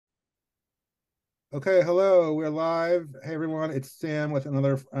Okay, hello, we're live. Hey everyone, it's Sam with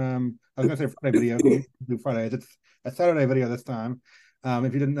another I was gonna say Friday video, we do Fridays. It's a Saturday video this time.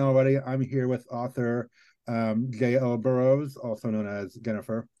 If you didn't know already, I'm here with author J.L. Burrows, also known as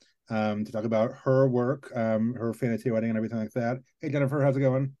Jennifer, to talk about her work, her fantasy writing and everything like that. Hey Jennifer, how's it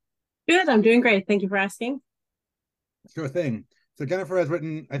going? Good. I'm doing great. Thank you for asking. Sure thing. So Jennifer has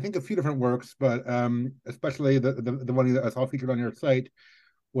written, I think, a few different works, but especially the one that I saw featured on your site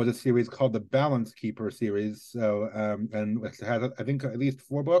was a series called the Balance Keeper series. So and it has I think at least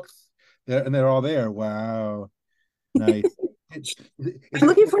four books there, and they're all there. Wow, nice. It, is I'm it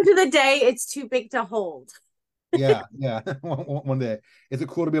looking cool? forward to the day it's too big to hold. Yeah, yeah. One day, is it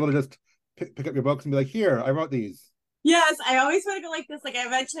cool to be able to just pick up your books and be like, here, I wrote these. Yes, I always want to go like this. Like I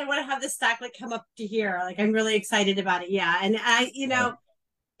mentioned, I want to have this stack like come up to here. Like I'm really excited about it. Yeah. And Right.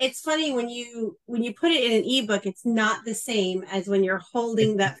 it's funny when you put it in an ebook, it's not the same as when you're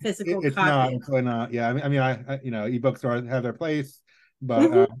holding that physical It's not. copy. It's really not. Yeah, ebooks are have their place, but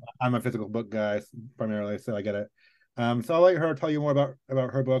Hmm. I'm a physical book guy primarily, so I get it. So I'll let her tell you more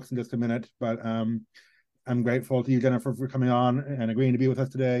about her books in just a minute. But I'm grateful to you, Jennifer, for coming on and agreeing to be with us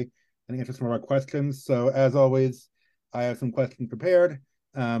today and answer some of our questions. So as always, I have some questions prepared,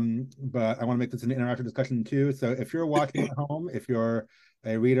 but I want to make this an interactive discussion too. So if you're watching at home, if you're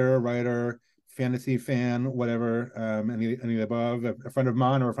a reader, writer, fantasy fan, whatever, any of the above, a friend of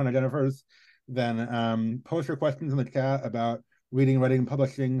mine or a friend of Jennifer's, then post your questions in the chat about reading, writing,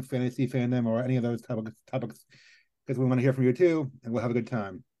 publishing, fantasy fandom, or any of those topics, because we want to hear from you too, and we'll have a good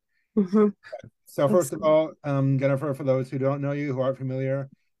time. Hmm. So first of Excellent. all, Jennifer, for those who don't know you, who aren't familiar,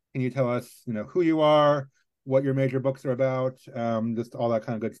 can you tell us, who you are, what your major books are about, just all that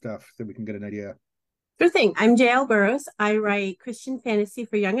kind of good stuff, so we can get an idea. Sure thing. I'm JL Burrows. I write Christian fantasy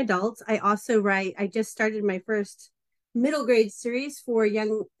for young adults. I just started my first middle grade series for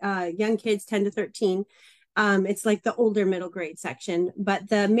young kids 10 to 13. It's like the older middle grade section. But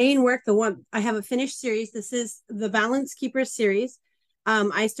the main work, the one I have a finished series. This is the Balance Keeper series.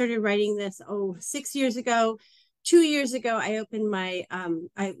 I started writing this 6 years ago. 2 years ago, I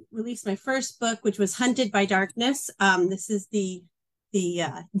released my first book, which was Hunted by Darkness. This is the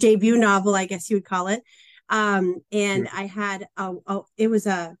debut novel, I guess you would call it. And I had it was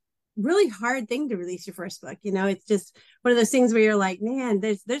a really hard thing to release your first book. It's just one of those things where you're like, man,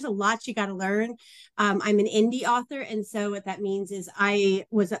 there's a lot you got to learn. I'm an indie author, and so what that means is I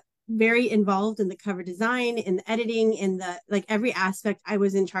was very involved in the cover design, in the editing, in the like every aspect. I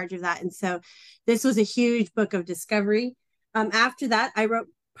was in charge of that, and so this was a huge book of discovery. After that, I wrote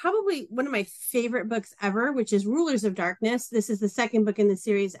probably one of my favorite books ever, which is Rulers of Darkness. This is the second book in the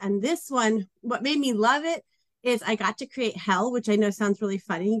series. And this one, what made me love it is I got to create hell, which I know sounds really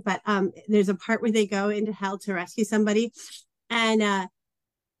funny, but there's a part where they go into hell to rescue somebody. And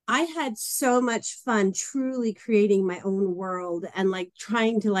I had so much fun truly creating my own world and like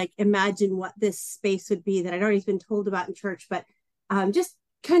trying to like imagine what this space would be that I'd already been told about in church, but just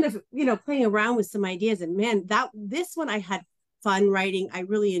kind of playing around with some ideas. And man, that this one I had fun writing. I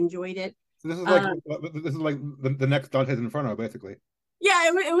really enjoyed it. So Um, this is like the next Dante's Inferno, basically.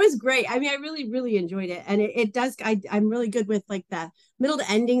 yeah, it was great. I mean, I really, really enjoyed it. And it does, I'm really good with like the middle to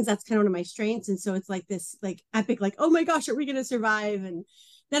endings. That's kind of one of my strengths. And so it's like this like epic, like, oh my gosh, are we going to survive? And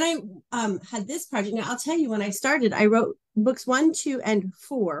then I had this project. Now I'll tell you, when I started, I wrote books 1, 2, and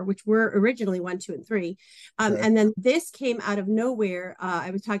 4, which were originally 1, 2, and 3. Okay. And then this came out of nowhere. I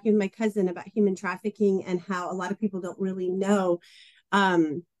was talking with my cousin about human trafficking and how a lot of people don't really know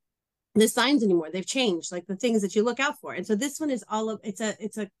um, the signs anymore. They've changed, like the things that you look out for. And so this one is all of it's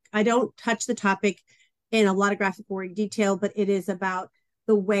a I don't touch the topic in a lot of graphic or detail, but it is about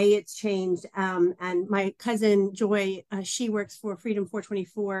the way it's changed. And my cousin Joy, she works for Freedom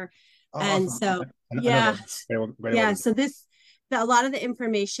 424, Oh, and awesome. so I know yeah, that. Great yeah. organization. So a lot of the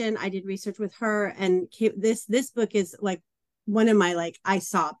information I did research with her, and this book is like one of my like I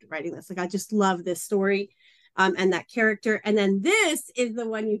sobbed writing this. Like I just love this story, and that character. And then this is the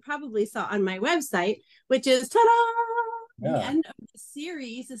one you probably saw on my website, which is ta-da! The Yeah. end of the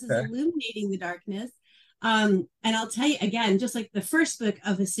series. This is Okay. Illuminating the Darkness. And I'll tell you again, just like the first book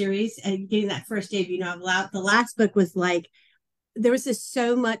of the series and getting that first debut novel out, the last book was like there was just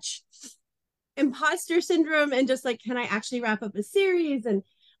so much imposter syndrome and just like, can I actually wrap up a series? And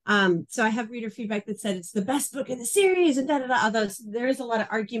so I have reader feedback that said it's the best book in the series and da da da. Although there is a lot of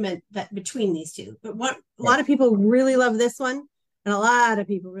argument that between these two, but what a Okay. lot of people really love this one, and a lot of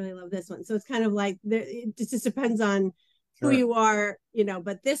people really love this one. So it's kind of like it just depends on who Sure. you are,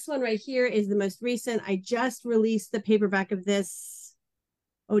 But this one right here is the most recent. I just released the paperback of this.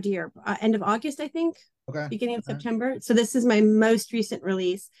 Oh dear, end of August, I think, Okay. beginning of Okay. September. So this is my most recent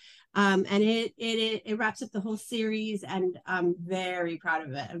release. And it wraps up the whole series, and I'm very proud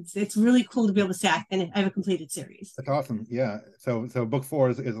of it. It's really cool to be able to say I have a completed series. That's awesome. Yeah. So book four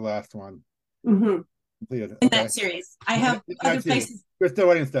is the last one. Mm-hmm. Completed. In Okay. that series, I have That other too. places. You're still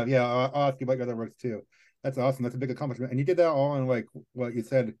writing stuff. Yeah, I'll ask you about your other works too. That's awesome. That's a big accomplishment. And you did that all in like what you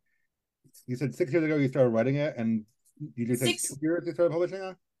said. You said 6 years ago you started writing it, and you just say Six 2 years you started publishing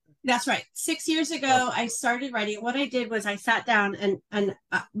it. That's right. 6 years Oh, ago, I started writing. What I did was I sat down, and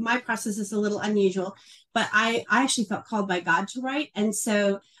my process is a little unusual, but I actually felt called by God to write, and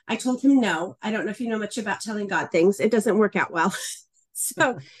so I told him no. I don't know if you know much about telling God things. It doesn't work out well.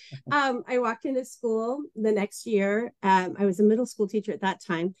 So I walked into school the next year. I was a middle school teacher at that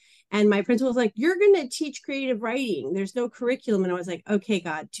time. And my principal was like, "You're going to teach creative writing. There's no curriculum." And I was like, "Okay,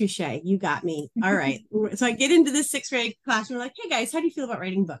 God, touche. You got me. All right." So I get into this sixth grade class and we're like, "Hey, guys, how do you feel about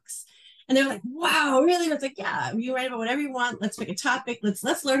writing books?" And they're like, "Wow, really?" I was like, "Yeah, you write about whatever you want. Let's pick a topic. Let's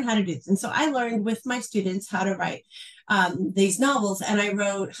learn how to do this." And so I learned with my students how to write these novels. And I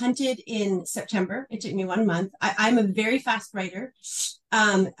wrote Hunted in September. It took me 1 month. I'm a very fast writer.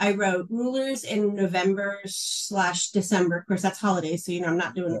 I wrote Rulers in November/December. Of course, that's holidays, so I'm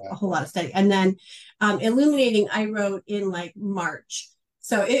not doing yeah. a whole lot of study. And then Illuminating, I wrote in like March.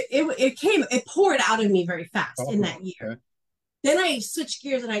 So it poured out of me very fast in Awesome. that year. Okay. Then I switched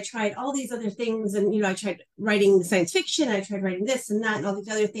gears and I tried all these other things, and I tried writing science fiction. I tried writing this and that and all these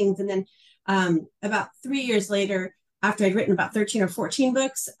other things, and then about 3 years later, after I'd written about 13 or 14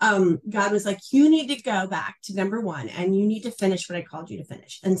 books, God was like, "You need to go back to number one and you need to finish what I called you to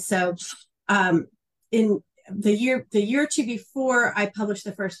finish." And so in the year or two before I published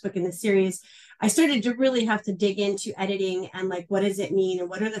the first book in the series, I started to really have to dig into editing and like, what does it mean? And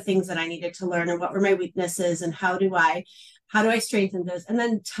what are the things that I needed to learn? And what were my weaknesses? And how do I strengthen those? And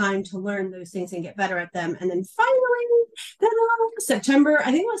then time to learn those things and get better at them. And then finally, September,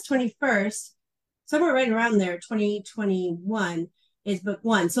 I think it was 21st, somewhere right around there, 2021 is book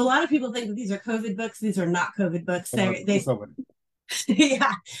one. So a lot of people think that these are COVID books. These are not COVID books.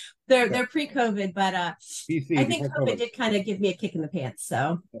 Yeah, they're pre-COVID, but BC I think before COVID COVID. did kind of give me a kick in the pants.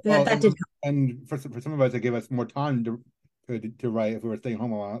 So Well, that did help. and for some of us, it gave us more time to write if we were staying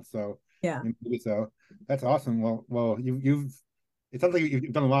home a lot. So Yeah. maybe so. That's awesome. Well, you've it sounds like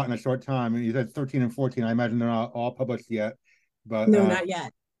you've done a lot in a short time. And you said 13 and 14. I imagine they're not all published yet, but No, not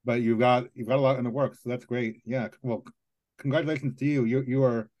yet. you've got a lot in the works. So that's great. Yeah. Well, congratulations to you. You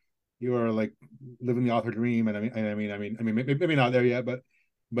are like living the author dream. And I mean, maybe not there yet, but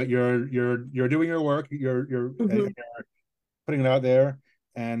you're doing your work. Mm-hmm. You're putting it out there,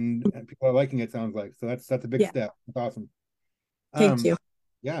 and people are liking it. Sounds like so. That's a big Yeah. step. That's awesome. Thank Um, you.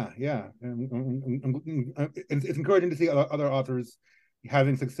 yeah. It's encouraging to see other authors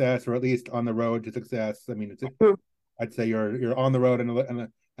having success, or at least on the road to success. I mean, Mhm. I'd say you're on the road and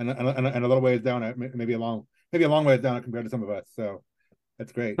a little ways down it, maybe a long ways down it compared to some of us. So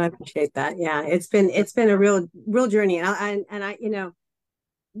that's great. I appreciate that. Yeah, it's been a real journey, and I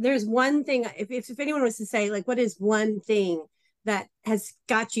there's one thing. If anyone was to say like, what is one thing that has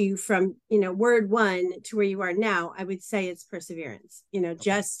got you from word one to where you are now, I would say it's perseverance.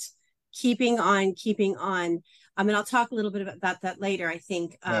 Just keeping on. And I'll talk a little bit about that later, I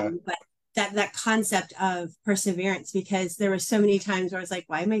think. Yeah. But that concept of perseverance, because there were so many times where I was like,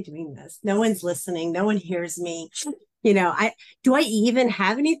 why am I doing this? No one's listening. No one hears me. I do I even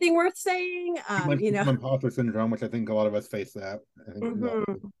have anything worth saying? Imposter syndrome, which I think a lot of us face that. I think,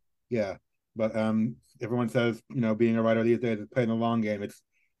 Mhm. yeah. But everyone says being a writer these days is playing the long game.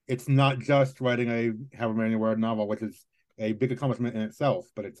 It's not just writing a however many word novel, which is a big accomplishment in itself,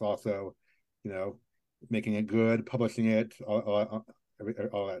 but it's also you know making it good, publishing it, all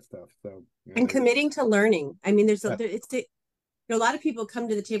that stuff. So And committing to learning. I mean, yeah, a lot of people come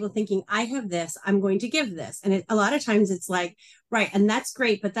to the table thinking, I have this, I'm going to give this. And a lot of times it's like, right. And that's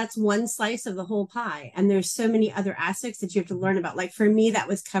great, but that's one slice of the whole pie. And there's so many other aspects that you have to learn about. Like for me, that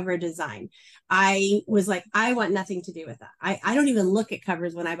was cover design. I was like, I want nothing to do with that. I don't even look at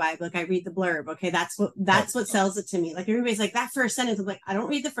covers when I buy a book. I read the blurb. Okay. That's what sells it to me. Like everybody's like, that first sentence. I'm like, I don't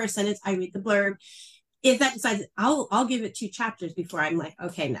read the first sentence. I read the blurb. If that decides, I'll give it 2 chapters before I'm like,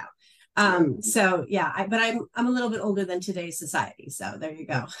 okay, no. So yeah, but I'm a little bit older than today's society. So there you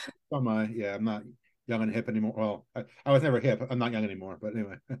go. oh my, yeah, I'm not young and hip anymore. Well, I was never hip. I'm not young anymore. But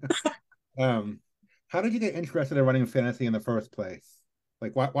anyway, um, how did you get interested in writing fantasy in the first place?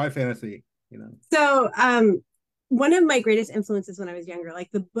 Like, why fantasy? So one of my greatest influences when I was younger, like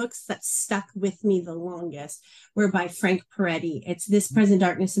the books that stuck with me the longest, were by Frank Peretti. It's This Present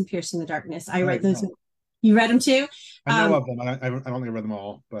Darkness and Piercing the Darkness. I read Right. those. You read them too? I know of them. I don't think I read them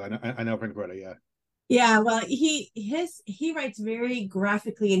all, but I know Frank Bretta. Yeah. Yeah, well, he writes very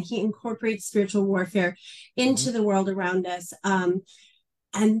graphically, and he incorporates spiritual warfare Mm-hmm. into the world around us.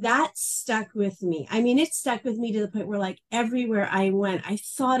 And that stuck with me. I mean, it stuck with me to the point where, like, everywhere I went, I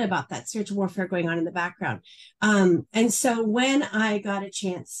thought about that spiritual warfare going on in the background. And so when I got a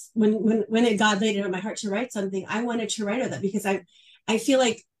chance, when God laid it on my heart to write something, I wanted to write about that, because I feel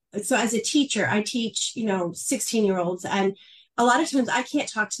like, so as a teacher, I teach 16-year-olds, and a lot of times I can't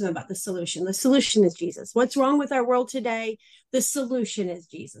talk to them about the solution. The solution is Jesus. What's wrong with our world today? The solution is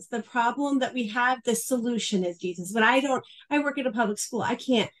Jesus. The problem that we have, the solution is Jesus. But I work at a public school. I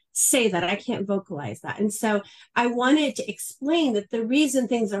can't say that. I can't vocalize that. And so I wanted to explain that the reason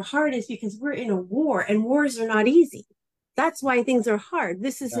things are hard is because we're in a war, and wars are not easy. That's why things are hard.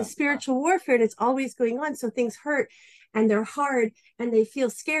 This is a Yeah. spiritual warfare, and it's always going on. So things hurt, and they're hard, and they feel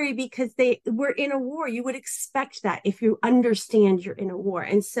scary because we're in a war. You would expect that if you understand you're in a war.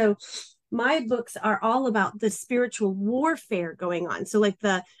 And so my books are all about the spiritual warfare going on. So, like,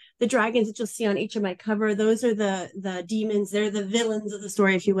 the dragons that you'll see on each of my cover, those are the demons. They're the villains of the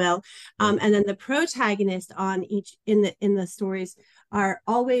story, if you will. And then the protagonist on each in the stories are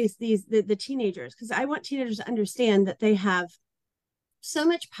always the teenagers, because I want teenagers to understand that they have so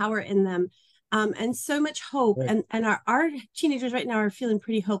much power in them, and so much hope. Right. And our teenagers right now are feeling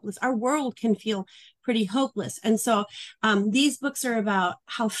pretty hopeless. Our world can feel pretty hopeless. And so these books are about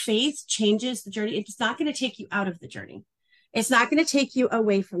how faith changes the journey. It's not going to take you out of the journey. It's not going to take you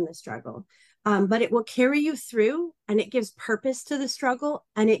away from the struggle, but it will carry you through, and it gives purpose to the struggle,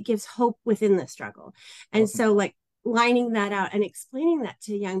 and it gives hope within the struggle. And Awesome. so, like, lining that out and explaining that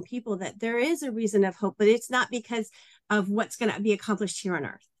to young people, that there is a reason of hope, but it's not because of what's going to be accomplished here on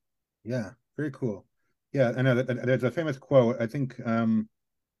earth. Yeah, very cool. Yeah, I know that there's a famous quote. I think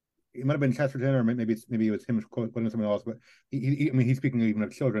it might have been Chesterton, or maybe it was him quoting someone else. But I mean, he's speaking even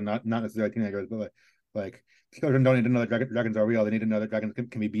of children, not necessarily teenagers, but like children don't need to know that dragons are real. They need to know that dragons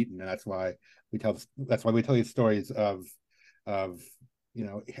can be beaten, and that's why we tell these stories of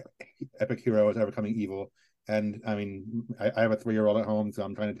epic heroes overcoming evil. And I mean, I have a 3-year-old at home, so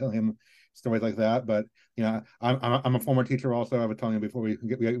I'm trying to tell him stories like that. But I'm a former teacher also. I was telling you before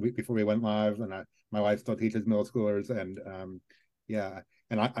we went live, and my wife still teaches middle schoolers, and yeah,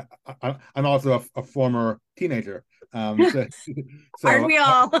 and I'm also a former teenager. So, Aren't so we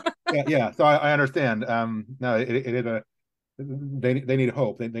all? yeah. So I understand. No, it is they need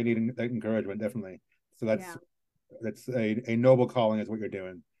hope. They need encouragement, definitely. So Yeah, that's a noble calling, is what you're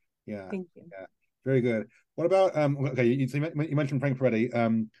doing. Yeah, thank you. yeah, very good. What about okay? You mentioned Frank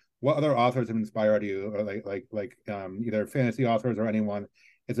Peretti. What other authors have inspired you, or either fantasy authors or anyone?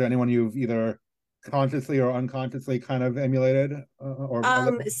 Is there anyone you've either consciously or unconsciously kind of emulated, or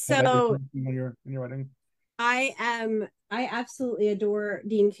that you're So in your writing? I absolutely adore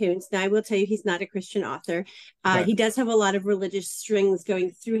Dean Koontz. Now, I will tell you, he's not a Christian author. Okay. He does have a lot of religious strings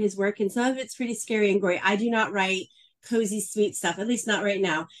going through his work, and some of it's pretty scary and gory. I do not write cozy, sweet stuff, at least not right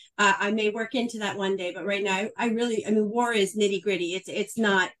now. I may work into that one day, but right now, I mean, war is nitty gritty. It's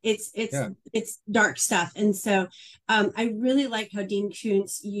not, Yeah. it's dark stuff. And so I really like how Dean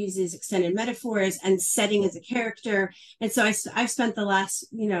Koontz uses extended metaphors and setting as a character. And so I've spent the last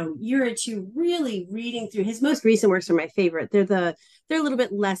year or two really reading through his most recent works. Are my favorite. They're a little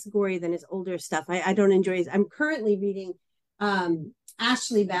bit less gory than his older stuff. I don't enjoy his. I'm currently reading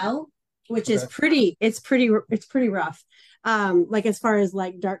Ashley Bell, which is Okay. pretty rough, like, as far as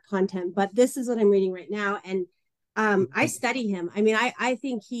like dark content. But this is what I'm reading right now, and I study him. I mean, I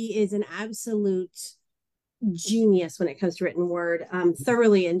think he is an absolute genius when it comes to written word.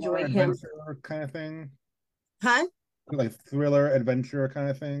 Thoroughly Or enjoy him. adventure kind of thing, Huh? like thriller adventure kind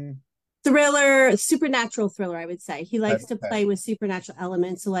of thing. Thriller, supernatural thriller, I would say. He likes to Okay. play with supernatural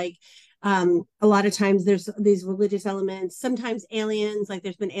elements. So, like, a lot of times there's these religious elements, sometimes aliens. Like,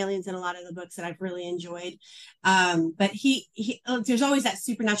 there's been aliens in a lot of the books that I've really enjoyed. But he there's always that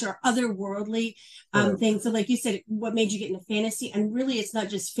supernatural or otherworldly Sure. thing. So, like you said, what made you get into fantasy? And really, it's not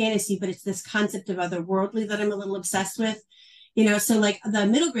just fantasy, but it's this concept of otherworldly that I'm a little obsessed with. So, like, the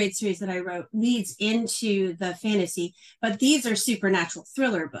middle grade series that I wrote leads into the fantasy, but these are supernatural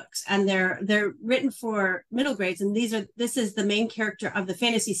thriller books, and they're written for middle grades. And this is the main character of the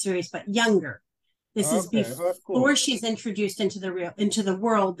fantasy series, but younger. This is Okay. Oh, that's before cool. she's introduced into the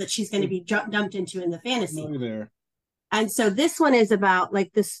world that she's going to be dumped into in the fantasy. Familiar there. And so this one is about,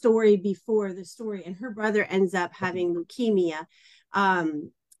 like, the story before the story, and her brother ends up having leukemia,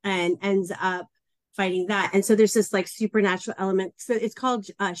 and ends up fighting that. And so there's this, like, supernatural element. So it's called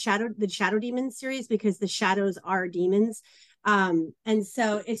the Shadow Demons series, because the shadows are demons. And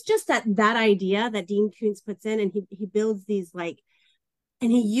so it's just that idea that Dean Koontz puts in, and he builds these, like,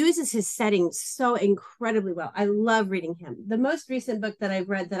 and he uses his setting so incredibly well. I love reading him. The most recent book that I've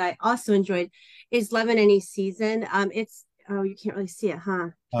read that I also enjoyed is Love in Any Season. It's oh, you can't really see it, huh?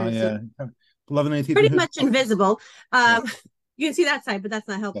 Oh Trying to see. yeah, 11 season. Pretty much invisible. Yeah, Um, you can see that side, but that's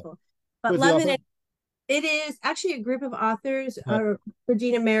not yeah. helpful. But Who's the Love in author? Any, it is actually a group of authors: Okay.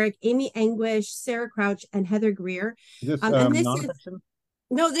 Regina Merrick, Amy Anguish, Sarah Crouch, and Heather Greer. Is this And this is nonfiction?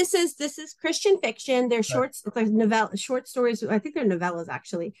 no, this is Christian fiction. They're Okay. shorts, it's like novella, short stories. I think they're novellas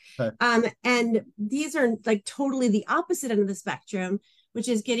actually. Okay. And these are like totally the opposite end of the spectrum, which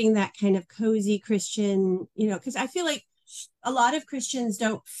is getting that kind of cozy Christian, because I feel like a lot of Christians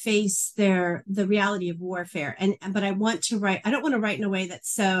don't face the reality of warfare. And but I don't want to write in a way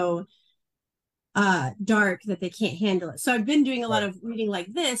that's so dark that they can't handle it. So I've been doing a lot Right. of reading like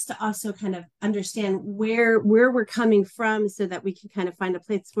this to also kind of understand where we're coming from, so that we can kind of find a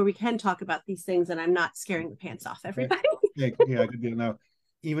place where we can talk about these things and I'm not scaring the pants off Okay. everybody. Yeah, yeah, I could do now.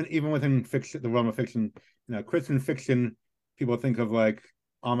 Even within fiction, the realm of fiction, Christian fiction, people think of like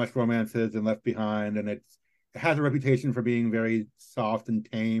Amish romances and Left Behind, and it has a reputation for being very soft and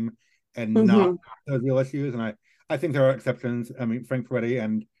tame and not Mm-hmm. those real issues. And I think there are exceptions. I mean, Frank Peretti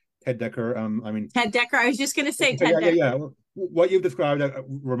and Ted Decker. I mean, Ted Decker. I was just going to say yeah, Ted yeah, Decker. yeah. What you've described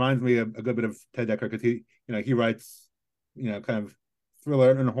reminds me of a good bit of Ted Decker because he writes, kind of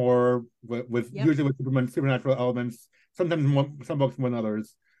thriller and horror with Yep. usually with supernatural elements. Sometimes some books more than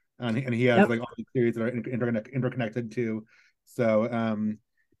others, and he has Yep. like all these series that are interconnected too. So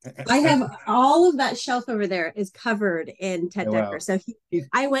I have all of that shelf over there is covered in Ted oh, Decker. wow. So He's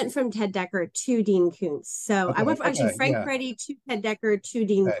I went from Ted Decker to Dean Koontz. So I okay, went from actually okay, Frank yeah. Peretti to Ted Decker to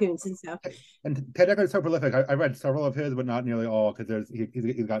Dean Okay. Koontz. And so And Ted Decker is so prolific. I read several of his, but not nearly all because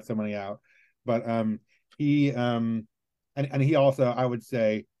he's got so many out. But he and he also, I would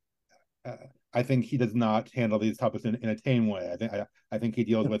say, uh, I think he does not handle these topics in a tame way. I think he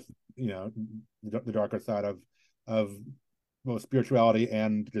deals with the darker side of both spirituality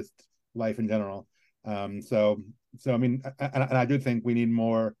and just life in general. So I mean, and I do think we need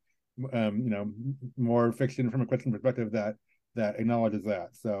more, more fiction from a Christian perspective that acknowledges that.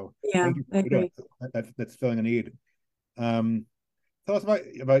 So yeah, thank you I for doing agree. that. That's filling a need. Um, Tell us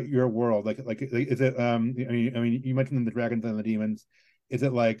about your world. Like is it I mean you mentioned the dragons and the demons. Is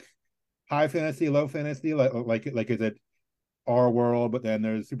it like high fantasy, low fantasy? Like is it our world, but then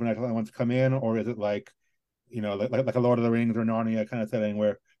there's supernatural elements come in, or is it like like a Lord of the Rings or Narnia kind of setting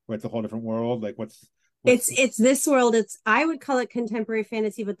where it's a whole different world? Like what's It's this world. It's I would call it contemporary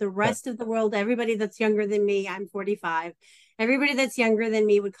fantasy, but the okay, rest of the world, everybody that's younger than me, I'm 45. Everybody that's younger than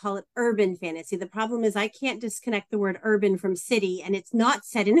me would call it urban fantasy. The problem is I can't disconnect the word urban from city, and it's not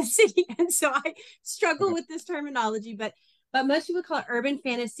set in a city, and so I struggle okay, with this terminology. But most people call it urban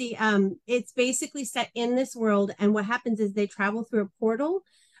fantasy. It's basically set in this world, and what happens is they travel through a portal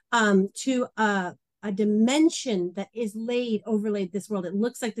to a dimension that is overlaid this world. It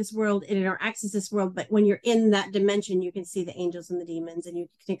looks like this world, it interacts with this world, but when you're in that dimension, you can see the angels and the demons and you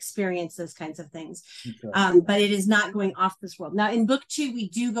can experience those kinds of things. okay. But it is not going off this world. Now, in book 2, we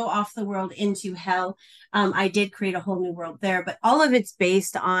do go off the world into hell. I did create a whole new world there, but all of it's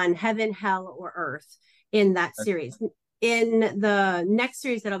based on heaven, hell, or earth in that series. In the next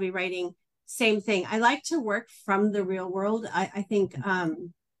series that I'll be writing, same thing. I like to work from the real world. I think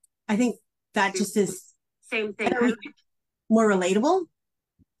that just is Same thing. more relatable.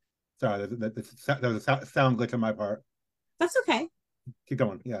 Sorry, that was a sound glitch on my part. That's okay. Keep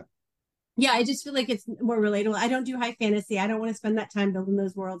going. Yeah. Yeah, I just feel like it's more relatable. I don't do high fantasy. I don't want to spend that time building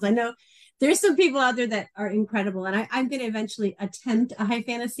those worlds. I know there's some people out there that are incredible, and I'm going to eventually attempt a high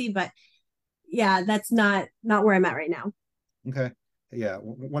fantasy, but yeah, that's not where I'm at right now. Okay. Yeah.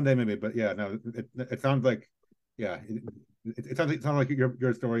 One day maybe, but yeah, no. It sounds like, yeah. It sounds like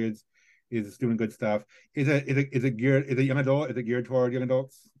your story is doing good stuff. Is it geared? Is it young adult? Is it geared toward young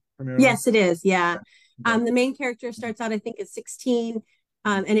adults primarily? Yes, it is. Yeah. Okay. The main character starts out, I think, at 16,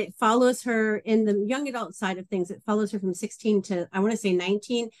 and it follows her in the young adult side of things. It follows her from 16 to, I want to say,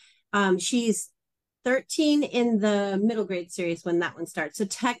 19. She's 13 in the middle grade series when that one starts. So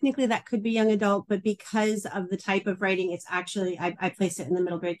technically that could be young adult, but because of the type of writing, it's actually, I place it in the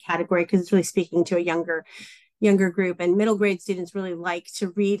middle grade category because it's really speaking to a younger group. And middle grade students really like to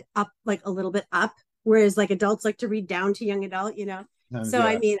read up, like a little bit up, whereas like adults like to read down to young adult. So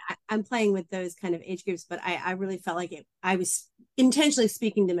I Yeah. mean, I'm playing with those kind of age groups, but I really felt like I was intentionally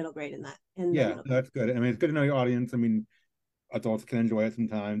speaking to middle grade in the Yeah. middle grade. That's good. I mean, it's good to know your audience. I mean, adults can enjoy it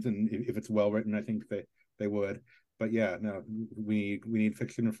sometimes, and if it's well written, I think they would. But yeah, no, we need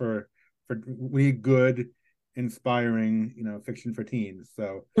fiction for we need good, inspiring, fiction for teens.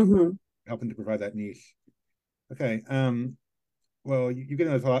 So Mm-hmm. helping to provide that niche. Okay. well, you've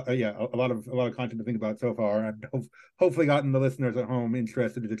given us a lot, yeah, a lot of content to think about so far, and hopefully gotten the listeners at home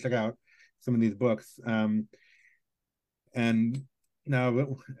interested to check out some of these books. And now,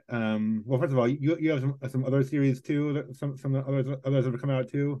 well, first of all, you have some other series too, some others have come out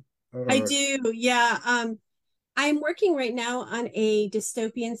too, I or do, yeah. I'm working right now on a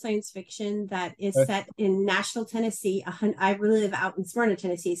dystopian science fiction that is set in Nashville, Tennessee. I live out in Smyrna,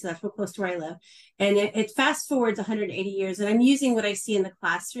 Tennessee, so that's real close to where I live. And it fast forwards 180 years. And I'm using what I see in the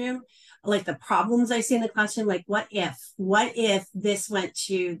classroom, like the problems I see in the classroom, like what if this went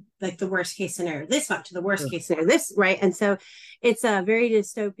to like the worst case scenario, this went to the worst case scenario, this, right? And so it's a very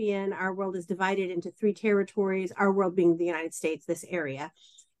dystopian. Our world is divided into three territories, our world being the United States, this area.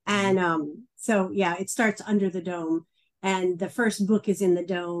 And so, yeah, it starts under the dome. And the first book is in the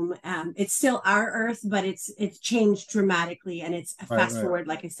dome. It's still our Earth, but it's changed dramatically, and it's a fast right. forward,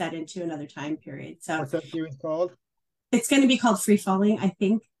 like I said, into another time period. So What's that series called? it's going to be called Free Falling, I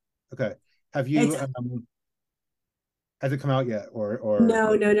think. Okay. Have you It's has it come out yet, or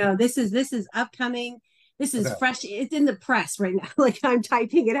no. This is upcoming. This is okay? fresh. It's in the press right now. Like I'm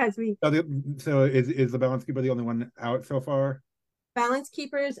typing it as we So is the Balance Keeper the only one out so far? Balance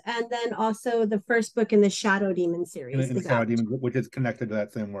Keepers, and then also the first book in the Shadow Demon In, series in the is Shadow out. Demon, which is connected to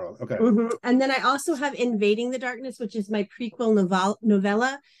that same world. Okay. And then I also have Invading the Darkness, which is my prequel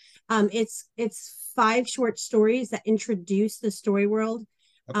novella. It's 5 short stories that introduce the story world.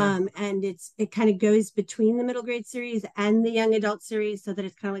 Okay. And it kind of goes between the middle grade series and the young adult series, so that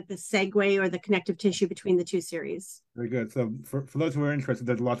it's kind of like the segue or the connective tissue between the two series. Very good. So for those who are interested,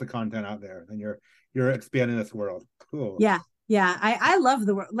 there's lots of content out there, and you're expanding this world. Cool. Yeah, yeah. I love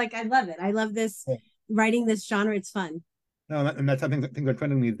the world. Like I love it. I love this Yeah. writing this genre. It's fun. No, and that's something things are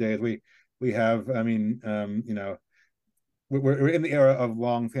trending these days. We have, I mean, we're in the era of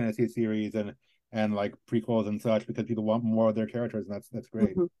long fantasy series and like prequels and such because people want more of their characters, and that's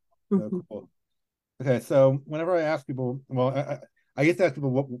great. Mm-hmm. So Mm-hmm. cool. Okay, so whenever I ask people, well, I used to ask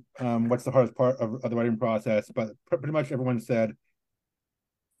people what's the hardest part of the writing process, but pretty much everyone said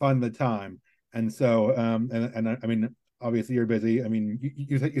find the time. And so, and I mean, obviously you're busy. I mean,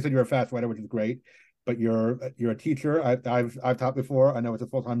 you said you're a fast writer, which is great, but you're a teacher. I've taught before. I know it's a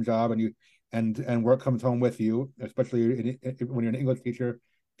full-time job, and you and work comes home with you, especially when you're an English teacher,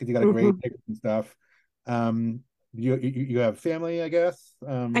 because you got to grade Mm-hmm. papers and stuff. Um, you have family, I guess.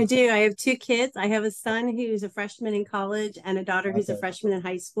 I do. I have 2 kids. I have a son who's a freshman in college and a daughter who's a Okay. freshman in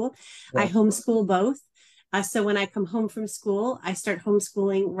high school. I Well, homeschool both. So when I come home from school, I start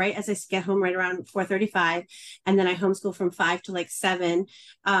homeschooling right as I get home, right around 4:35, and then I homeschool from 5 to like 7.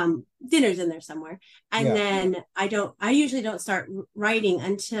 Dinner's in there somewhere, and yeah. then I don't. I usually don't start writing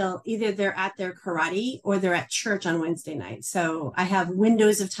until either they're at their karate or they're at church on Wednesday night. So I have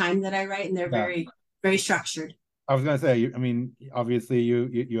windows of time that I write, and they're Yeah. very, very structured. I was gonna say, I mean, obviously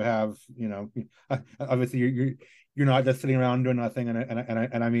you have, obviously you're not just sitting around doing nothing,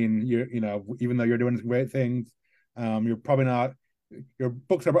 and I mean, even though you're doing some great things, you're probably not, your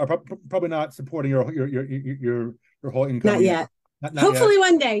books are probably not supporting your whole income Not yet. yet. Not yet. Hopefully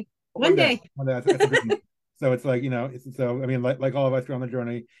one day. One One day, day. one day. That's a dream. So it's like, so I mean, like all of us, you're on the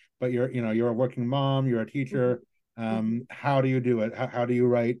journey, but you're a working mom, you're a Mhm. teacher. Mhm. How do you do it? How do you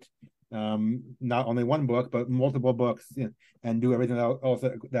write not only one book but multiple books, and do everything else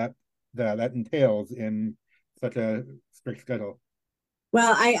that entails in such a strict schedule?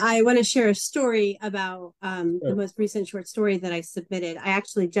 Well, I want to share a story about the Sure. most recent short story that I submitted. I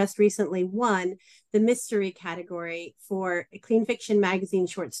actually just recently won the mystery category for a Clean Fiction Magazine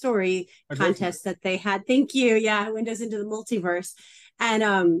short story Congratulations. contest that they had. Thank you. Yeah, Windows into the Multiverse.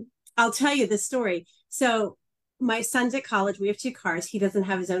 And I'll tell you the story. So my son's at college. We have 2 cars. He doesn't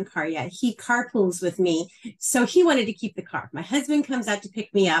have his own car yet. He carpools with me. So he wanted to keep the car. My husband comes out to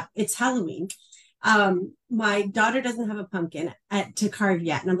pick me up. It's Halloween. My daughter doesn't have a pumpkin to carve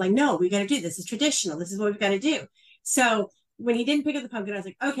yet. And I'm like, no, we got to do this. It's traditional. This is what we've got to do. So when he didn't pick up the pumpkin, I was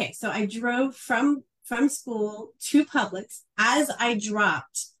like, okay. So I drove from school to Publix. As I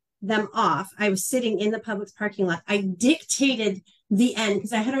dropped them off, I was sitting in the Publix parking lot. I dictated the end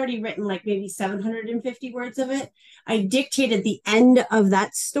because I had already written like maybe 750 words of it. I dictated the end of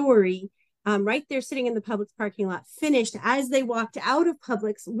that story right there sitting in the Publix parking lot, finished as they walked out of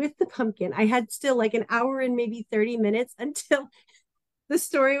Publix with the pumpkin. I had still like an hour and maybe 30 minutes until the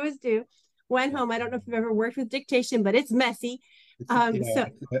story was due. Went home. I don't know if you've ever worked with dictation, but it's messy. Yeah, So,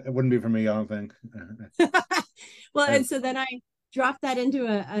 it wouldn't be for me, I don't think. well, I, and so then I dropped that into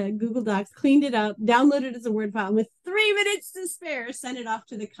a Google Docs, cleaned it up, downloaded it as a Word file, and with 3 minutes to spare, sent it off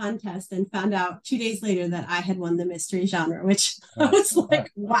to the contest and found out 2 days later that I had won the mystery genre, which I was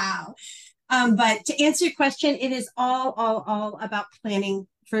like, wow. But to answer your question, it is all about planning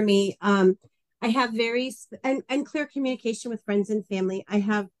for me. I have and clear communication with friends and family.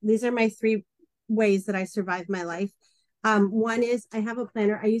 These are my three ways that I survive my life. One is I have a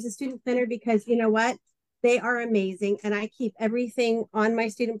planner. I use a student planner because you know what? They are amazing. And I keep everything on my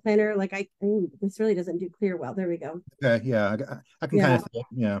student planner. This really doesn't do clear well. There we go. Okay, yeah, I can kind Yeah. of see it.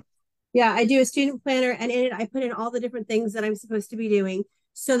 Yeah. Yeah, I do a student planner and in it I put in all the different things that I'm supposed to be doing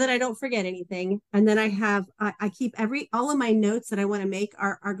so that I don't forget anything. And then I keep all of my notes that I want to make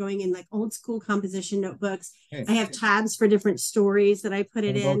are going in like old school composition notebooks. Hey, I have tabs for different stories that I put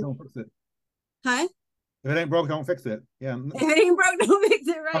if it it broke, in. don't fix it. Huh? If it ain't broke, don't fix it. Yeah, If it ain't broke, don't fix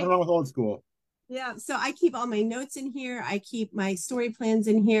it, nothing right. wrong with old school. Yeah. So I keep all my notes in here. I keep my story plans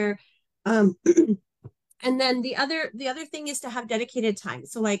in here. Um, and then the other thing is to have dedicated time.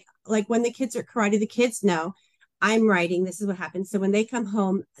 So like when the kids are karate, the kids know I'm writing. This is what happens. So when they come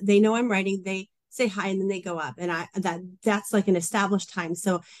home, they know I'm writing. They say hi and then they go up, and that's like an established time.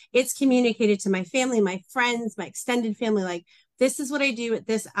 So it's communicated to my family, my friends, my extended family. Like this is what I do at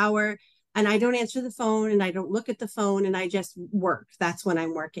this hour, and I don't answer the phone and I don't look at the phone and I just work. That's when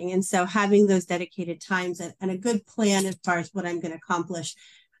I'm working. And so having those dedicated times and a good plan as far as what I'm going to accomplish,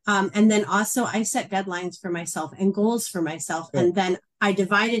 and then also I set deadlines for myself and goals for myself. Yeah. And then I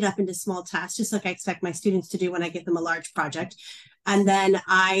divide it up into small tasks, just like I expect my students to do when I give them a large project. And then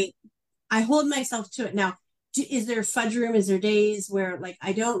I hold myself to it. Now, is there fudge room? Is there days where like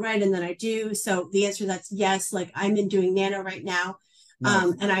I don't write and then I do? So the answer to that's yes. Like I'm in doing nano right now.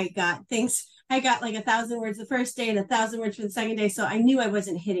 Nice. And I got like 1,000 words the first day and 1,000 words for the second day. So I knew I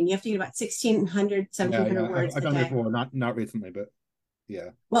wasn't hitting. You have to get about 1,600, Yeah, 1,700 yeah. words I've a done it day. before, not recently, but yeah.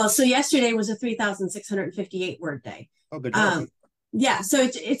 Well, so yesterday was a 3,658 word day. Oh, good job. Um, yeah, so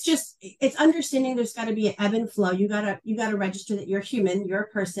it's understanding there's got to be an ebb and flow. You gotta register that you're human, you're a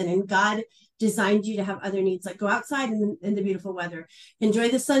person, and God designed you to have other needs, like go outside in the beautiful weather, enjoy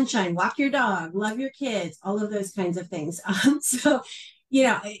the sunshine, walk your dog, love your kids, all of those kinds of things. So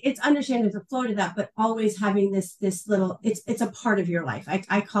it's understanding there's a flow to that, but always having this little, it's a part of your life.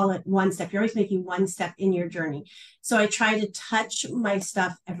 I call it one step. You're always making one step in your journey. So I try to touch my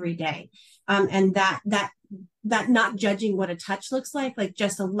stuff every day. And that not judging what a touch looks like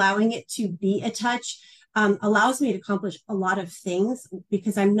just allowing it to be a touch, allows me to accomplish a lot of things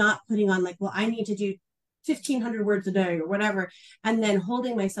because I'm not putting on like, well, I need to do 1,500 words a day or whatever, and then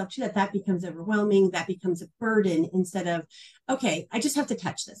holding myself to that becomes overwhelming. That becomes a burden instead of, okay, I just have to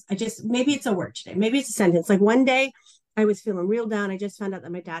touch this. Maybe it's a word today, maybe it's a sentence. Like one day I was feeling real down. I just found out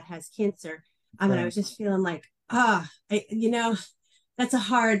that my dad has cancer. And I was just feeling like, that's a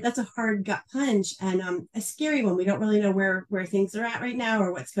hard gut punch and a scary one. We don't really know where things are at right now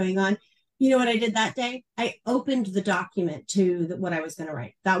or what's going on. You know what I did that day? I opened the document to what I was going to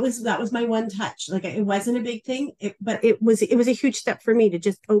write. That was my one touch. Like it wasn't a big thing, but it was a huge step for me to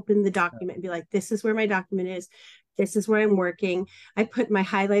just open the document and be like, this is where my document is. This is where I'm working. I put my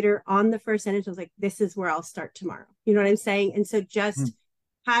highlighter on the first sentence. I was like, this is where I'll start tomorrow. You know what I'm saying? And so just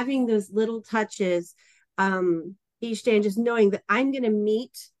having those little touches, each day and just knowing that I'm going to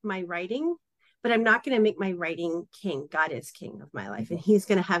meet my writing, but I'm not going to make my writing king. God is king of my life and he's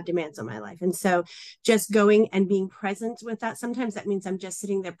going to have demands on my life. And so just going and being present with that. Sometimes that means I'm just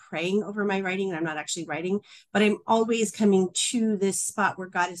sitting there praying over my writing and I'm not actually writing, but I'm always coming to this spot where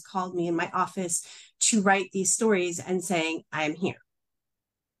God has called me in my office to write these stories and saying, I am here.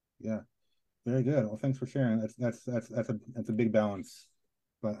 Yeah, very good. Well, thanks for sharing. That's a big balance,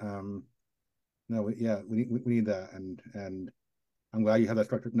 but no, we need that, and I'm glad you have that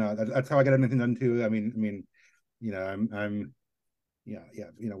structure. No, that's how I get anything done too. I mean, I'm yeah,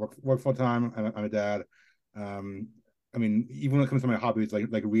 work full time. I'm a dad. I mean, even when it comes to my hobbies,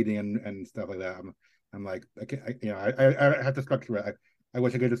 like reading and stuff like that, I'm like, I have to structure it. I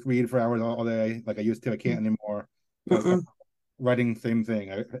wish I could just read for hours all day like I used to. I can't anymore. But writing, same thing.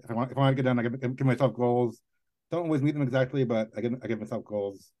 If I want to get done, I give myself goals. Don't always meet them exactly, but I give myself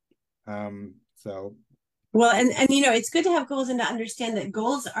goals. So well, and it's good to have goals and to understand that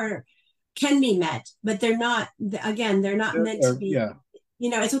goals can be met, but they're not meant to be. yeah,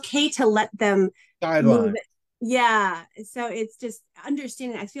 It's okay to let them move. guideline. Yeah. So it's just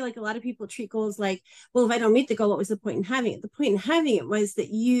understanding. I feel like a lot of people treat goals like, well, if I don't meet the goal, what was the point in having it? The point in having it was that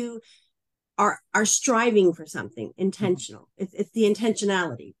you are striving for something intentional. It's the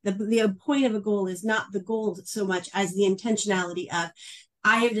intentionality. The point of a goal is not the goal so much as the intentionality of,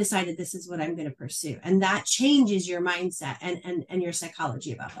 I have decided this is what I'm going to pursue. And that changes your mindset and your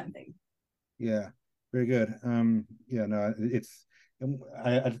psychology about that thing. Yeah, very good. Yeah, no, it's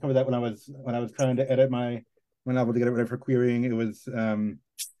I discovered that when I was trying to edit my novel to get it ready for querying. It was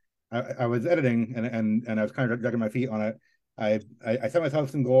I was editing and I was kind of dragging my feet on it. I set myself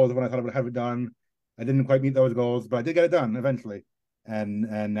some goals when I thought I would have it done. I didn't quite meet those goals, but I did get it done eventually. And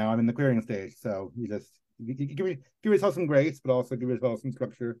now I'm in the querying stage. So you give yourself some grace, but also give yourself some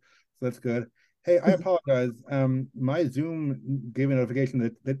structure. So that's good. Hey, I apologize. My Zoom gave me a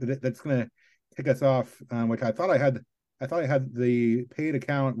notification that's gonna kick us off, which I thought I had. I thought I had the paid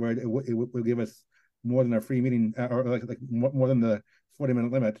account where it would give us more than a free meeting, or like more than the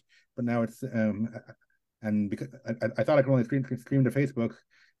 40-minute limit. But now it's and because I thought I could only stream to Facebook,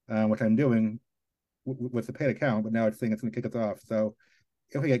 which I'm doing with the paid account, but now it's saying it's going to kick us off. So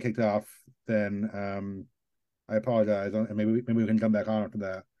if we get kicked off, then I apologize, and maybe we can come back on after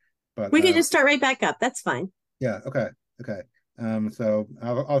that. But We could just start right back up. That's fine. yeah, okay. So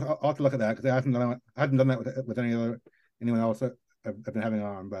I'll have to look at that because I haven't done that with anyone else that I've been having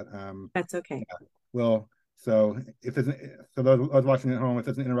on. But That's okay. yeah, well, so if there's so those watching at home, if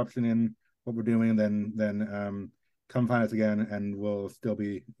there's an interruption in what we're doing, then come find us again, and we'll still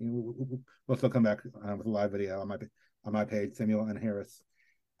come back with a live video on my page, Samuel and Harris.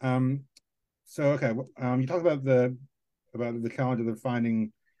 So okay, you talked about the challenge of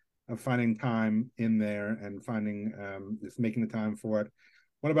finding time in there and finding just making the time for it.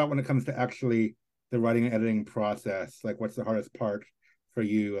 What about when it comes to actually the writing and editing process? Like, what's the hardest part for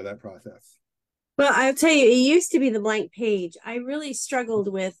you of that process? Well, I'll tell you, it used to be the blank page. I really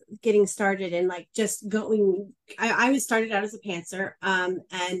struggled with getting started and like just going. I was started out as a pantser,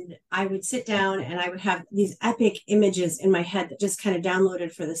 and I would sit down and I would have these epic images in my head that just kind of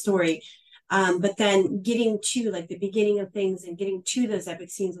downloaded for the story. But then getting to like the beginning of things and getting to those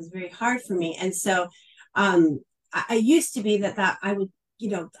epic scenes was very hard for me. And so I used to be that I would,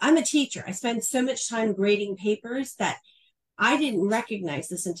 I'm a teacher. I spend so much time grading papers that I didn't recognize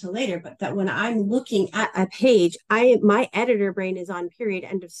this until later, but that when I'm looking at a page, my editor brain is on period,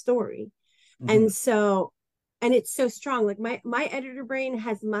 end of story. Mm-hmm. And so, and it's so strong. Like my editor brain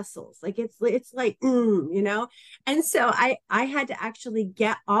has muscles. Like it's like And so I had to actually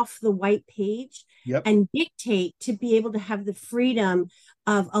get off the white page Yep. and dictate to be able to have the freedom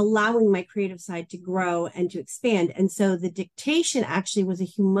of allowing my creative side to grow and to expand. And so the dictation actually was a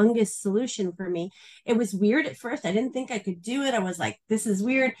humongous solution for me. It was weird at first. I didn't think I could do it. I was like, this is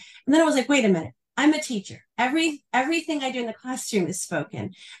weird. And then I was like, wait a minute. I'm a teacher. Everything I do in the classroom is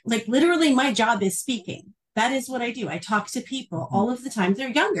spoken. Like literally my job is speaking. That is what I do. I talk to people all of the time. They're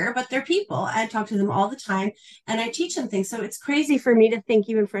younger, but they're people. I talk to them all the time and I teach them things. So it's crazy for me to think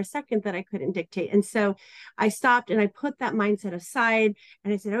even for a second that I couldn't dictate. And so I stopped and I put that mindset aside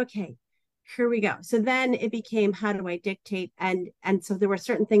and I said, okay, here we go. So then it became, how do I dictate? And so there were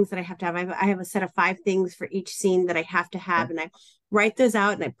certain things that I have to have. I have a set of 5 things for each scene that I have to have. And I write those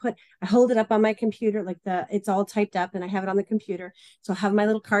out and I hold it up on my computer, like it's all typed up and I have it on the computer. So I have my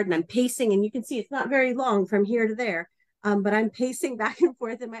little card and I'm pacing and you can see it's not very long from here to there. But I'm pacing back and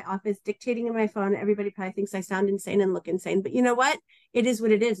forth in my office, dictating in my phone. Everybody probably thinks I sound insane and look insane, but you know what? It is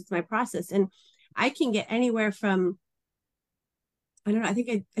what it is. It's my process. And I can get anywhere from, I don't know. I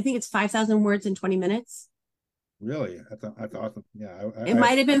think it's 5,000 words in 20 minutes. Really, that's awesome. Yeah, It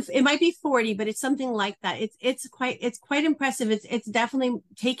might have been, it might be 40, but it's something like that. It's quite impressive. It's definitely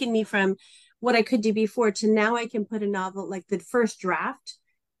taken me from what I could do before to now I can put a novel like the first draft.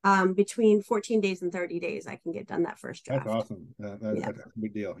 Between 14 days and 30 days, I can get done that first draft. That's awesome. Yeah. That's a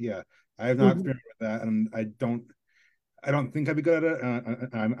big deal. Yeah, I have not experienced with that, and I don't think I'd be good at it.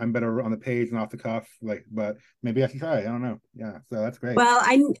 I'm better on the page and off the cuff, but maybe I should try. I don't know. Yeah, so that's great. Well,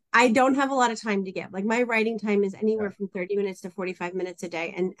 I don't have a lot of time to give. Like my writing time is anywhere from 30 minutes to 45 minutes a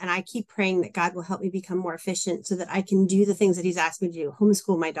day. And I keep praying that God will help me become more efficient so that I can do the things that he's asked me to do.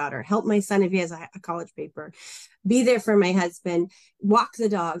 Homeschool my daughter, help my son if he has a college paper, be there for my husband, walk the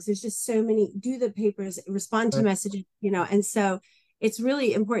dogs. There's just so many, do the papers, respond to messages, and so it's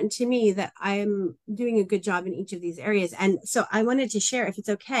really important to me that I'm doing a good job in each of these areas. And so I wanted to share, if it's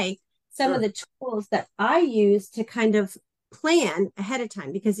okay, some of the tools that I use to kind of plan ahead of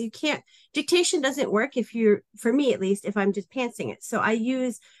time, because dictation doesn't work for me, at least, if I'm just pantsing it. So I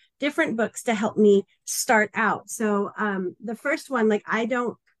use different books to help me start out. So the first one,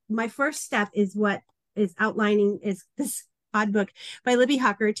 my first step is what is outlining is this odd book by Libby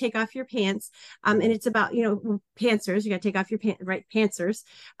Hawker, Take Off Your Pants. And it's about, pantsers. You got to take off your pants, right? Pantsers.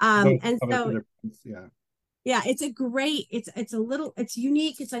 And so, yeah, it's it's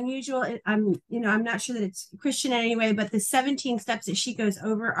unique. It's unusual. I'm not sure that it's Christian in any way, but the 17 steps that she goes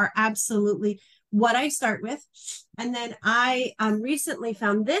over are absolutely what I start with. And then I recently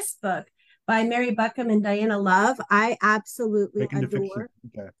found this book by Mary Buckham and Diana Love. I absolutely Break into fiction. adore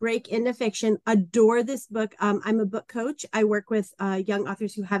Okay. Break into Fiction. Adore this book. I'm a book coach. I work with young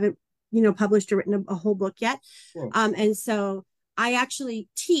authors who haven't, published or written a whole book yet. Cool. And so I actually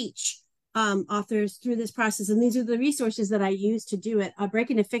teach authors through this process, and these are the resources that I use to do it.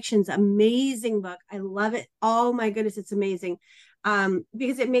 Break into Fiction's amazing book. I love it. Oh my goodness, it's amazing.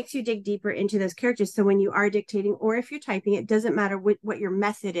 Because it makes you dig deeper into those characters. So when you are dictating, or if you're typing, it doesn't matter what your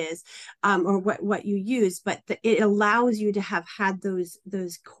method is, or what you use, but it allows you to have had those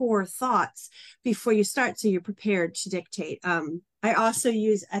core thoughts before you start, so you're prepared to dictate. I also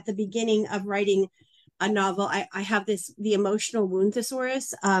use, at the beginning of writing a novel, I have The Emotional Wound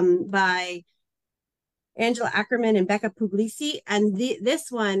Thesaurus by Angela Ackerman and Becca Puglisi. And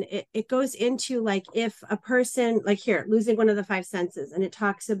this one, it goes into, like, if a person, like here, losing one of the five senses, and it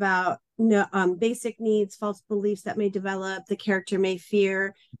talks about basic needs, false beliefs that may develop, the character may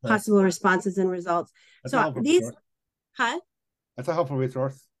fear, Okay. possible responses and results. That's a So helpful these, resource. huh? That's a helpful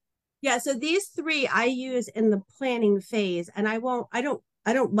resource. Yeah. So these three I use in the planning phase, and I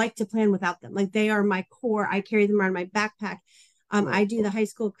don't like to plan without them. Like, they are my core. I carry them around my backpack. Cool. I do the high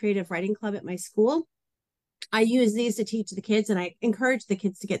school creative writing club at my school. I use these to teach the kids, and I encourage the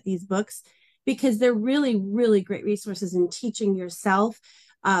kids to get these books because they're really, really great resources in teaching yourself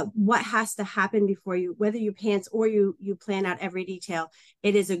what has to happen before you, whether you pants or you plan out every detail.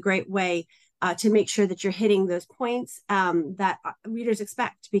 It is a great way to make sure that you're hitting those points that readers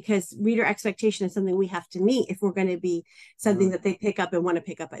expect, because reader expectation is something we have to meet if we're going to be something that they pick up and want to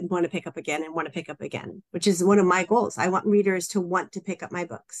pick up and want to pick up again and want to pick up again, which is one of my goals. I want readers to want to pick up my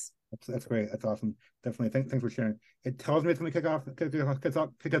books. That's great. That's awesome. Definitely. Thanks for sharing. It tells me it's going to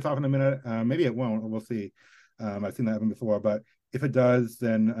kick us off in a minute. Maybe it won't. We'll see. I've seen that happen before, but if it does,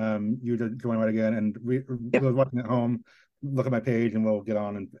 then you just join right again, and those watching at home, look at my page, and we'll get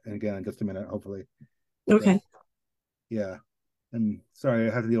on and again in just a minute, hopefully. Okay. So, yeah. And sorry,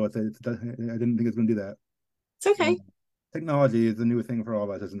 I have to deal with it. I didn't think it was going to do that. It's okay. Technology is a new thing for all of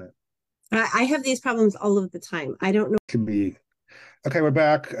us, isn't it? I have these problems all of the time. I don't know. Can be. Okay, we're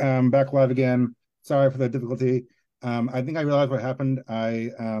back. Back live again. Sorry for the difficulty. I think I realized what happened.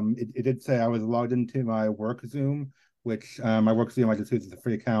 It did say I was logged into my work Zoom, which my work Zoom I just use as a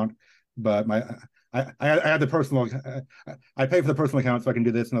free account, but I had the personal. I pay for the personal account so I can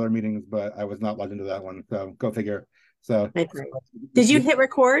do this and other meetings, but I was not logged into that one. So go figure. So did you hit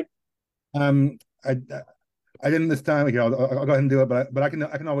record? I didn't this time. Here, I'll go ahead and do it, but I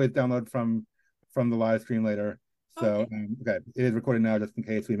can always download from the live stream later. So okay, it is recording now just in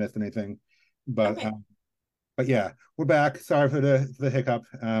case we missed anything. But okay. But yeah, we're back. Sorry for the hiccup.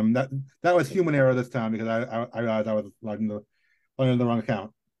 That was human error this time because I realized I was logged into the wrong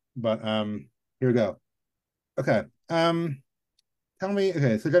account. But here we go. Okay. Tell me.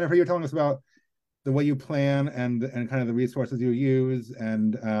 Okay, so Jennifer, you're telling us about the way you plan and kind of the resources you use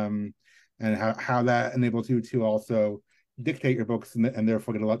and how that enables you to also dictate your books and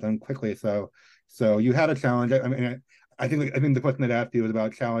therefore get a lot done quickly. So you had a challenge. I mean, I think the question I'd asked you was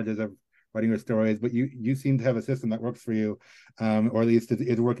about challenges of writing your stories, but you seem to have a system that works for you, or at least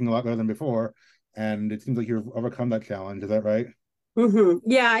is working a lot better than before. And it seems like you've overcome that challenge. Is that right? Mm-hmm.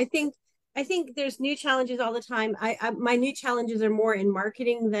 Yeah, I think there's new challenges all the time. My new challenges are more in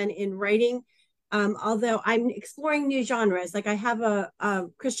marketing than in writing. Although I'm exploring new genres, like I have a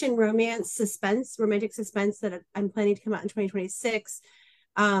Christian romantic suspense that I'm planning to come out in 2026.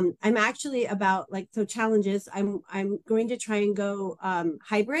 I'm actually about challenges. I'm going to try and go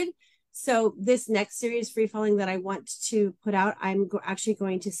hybrid. So this next series, Free Falling, that I want to put out, I'm actually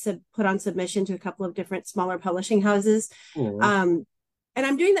going to put on submission to a couple of different smaller publishing houses. Cool. And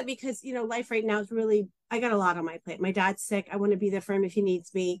I'm doing that because, life right now is really, I got a lot on my plate. My dad's sick. I want to be there for him if he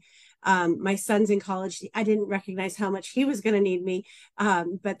needs me. My son's in college. I didn't recognize how much he was going to need me.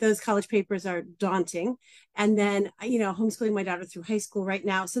 But those college papers are daunting. And then, homeschooling my daughter through high school right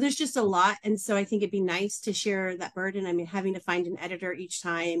now. So there's just a lot. And so I think it'd be nice to share that burden. I mean, having to find an editor each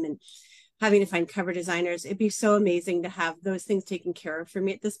time and having to find cover designers, it'd be so amazing to have those things taken care of for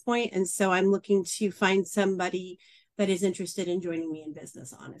me at this point. And so I'm looking to find somebody that is interested in joining me in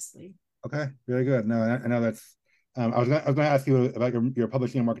business, honestly. Okay, very good. No, I know that's. I was going to ask you about your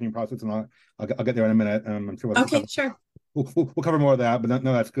publishing and marketing process, and I'll get there in a minute. I'm sure sure. We'll cover more of that, but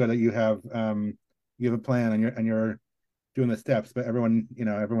no, that's good that you have a plan and you're doing the steps. But everyone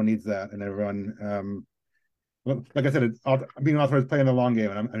needs that, and everyone like I said, being an author is playing the long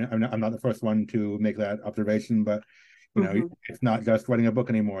game, and I'm not the first one to make that observation. But it's not just writing a book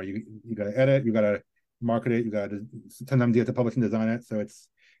anymore. You got to edit, you got to market it, you got to sometimes you have to publish and design it. So it's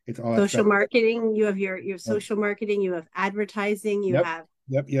all social marketing. You have your social marketing. You have advertising. You have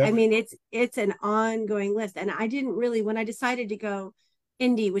I Yep. mean, it's an ongoing list. And I didn't really, when I decided to go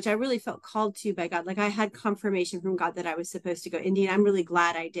indie, which I really felt called to by God, like I had confirmation from God that I was supposed to go indie. And I'm really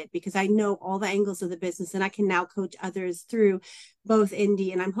glad I did because I know all the angles of the business and I can now coach others through both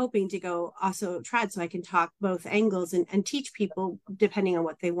indie. And I'm hoping to go also trad so I can talk both angles and teach people depending on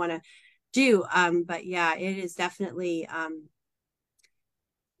what they want to do. But yeah, it is definitely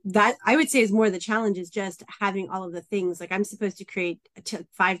that I would say is more the challenge is just having all of the things. Like I'm supposed to create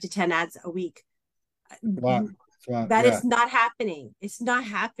 5 to 10 ads a week. A lot. It's a lot. That Yeah. is not happening. It's not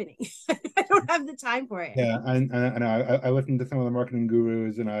happening. I don't have the time for it. Yeah, I know. I listened to some of the marketing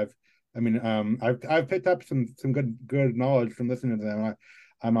gurus, and I've picked up some good knowledge from listening to them.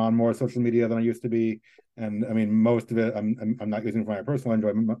 I'm on more social media than I used to be, and I mean most of it I'm not using for my personal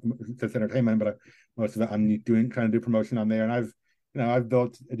enjoyment, just entertainment, but most of it I'm trying to do promotion on there, and I've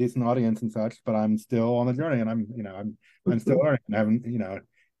built a decent audience and such, but I'm still on the journey, and I'm still learning, and I haven't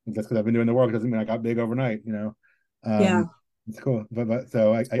just because I've been doing the work doesn't mean I got big overnight, Yeah. It's cool, but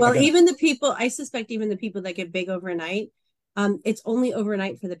so I Well, get it. even the people, I suspect even the people that get big overnight, it's only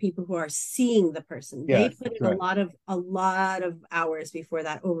overnight for the people who are seeing the person. They Yes, put that's in right. a lot of hours before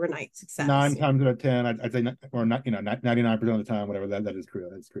that overnight Nine success. times out of ten, I'd say, or not, 99% of the time, whatever. That is true.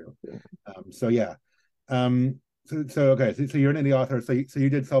 That's true. So yeah. Okay. So you're an indie author. So you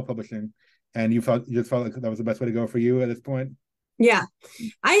did self publishing, and you just felt like that was the best way to go for you at this point. Yeah.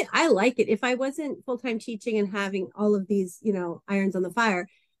 I like it. If I wasn't full-time teaching and having all of these, irons on the fire,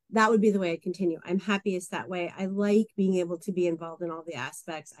 that would be the way I continue. I'm happiest that way. I like being able to be involved in all the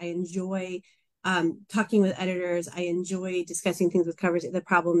aspects. I enjoy talking with editors. I enjoy discussing things with covers. The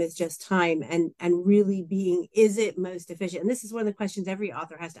problem is just time and really being, is it most efficient? And this is one of the questions every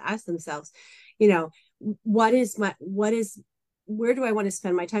author has to ask themselves. You know, where do I want to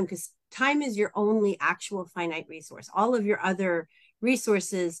spend my time? Because time is your only actual finite resource. All of your other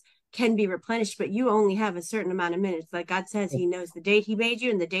resources can be replenished, but you only have a certain amount of minutes. Like God says, He knows the date He made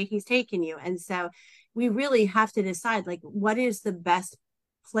you and the date He's taken you. And so we really have to decide, like, what is the best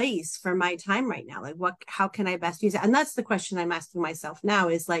place for my time right now? Like, how can I best use it? And that's the question I'm asking myself now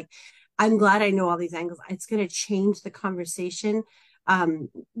is like, I'm glad I know all these angles. It's going to change the conversation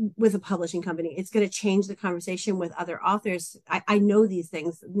with a publishing company. It's going to change the conversation with other authors. I know these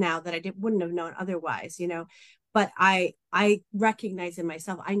things now that wouldn't have known otherwise, but I recognize in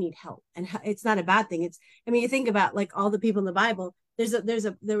myself I need help, and it's not a bad thing. I mean, you think about like all the people in the Bible.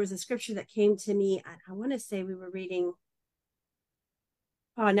 There was a scripture that came to me. I want to say we were reading.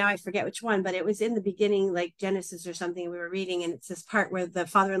 Oh, now I forget which one, but it was in the beginning, like Genesis or something. We were reading, and it's this part where the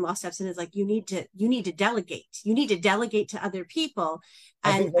father-in-law steps in and is like, you need to delegate. You need to delegate to other people.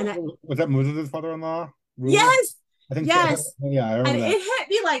 I think And was that Moses' father-in-law rule. yes, I think so. yes. Yeah, I And remember it that. hit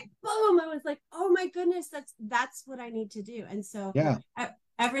me like boom. I was like, oh my goodness, that's what I need to do. And so Yeah.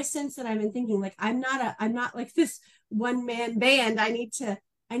 ever since then I've been thinking like I'm not like this one man band. I need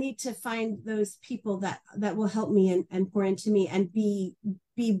to find those people that will help me and pour into me and be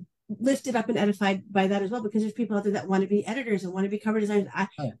lifted up and edified by that as well, because there's people out there that want to be editors and want to be cover designers.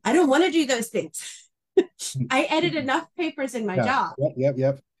 I don't want to do those things. I edit enough papers in my Yeah. job.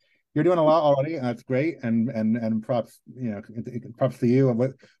 Yep. You're doing a lot already, and that's great. And props, props to you. And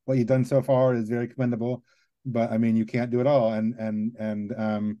what you've done so far is very commendable. But I mean, you can't do it all. And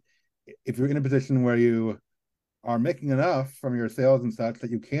if you're in a position where you are making enough from your sales and such that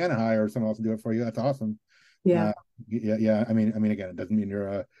you can hire someone else to do it for you, that's awesome. Yeah. Uh, yeah. I mean, again, it doesn't mean you're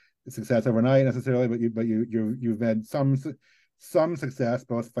a success overnight necessarily, but you've had some success,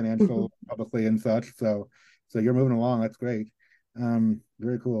 both Mm-hmm. financial, publicly, and such. So you're moving along. That's great.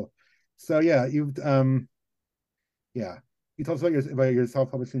 Very cool. So yeah, yeah, you told us about your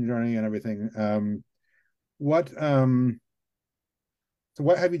self-publishing journey and everything. What So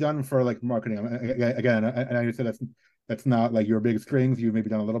what have you done for like marketing? Again, I know you said that's not like your big strings. You've maybe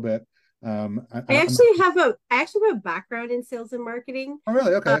done a little bit. I'm not. I actually have a background in sales and marketing. Oh,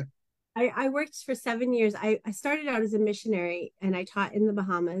 really? Uh, Okay. I worked for 7 years. I started out as a missionary and I taught in the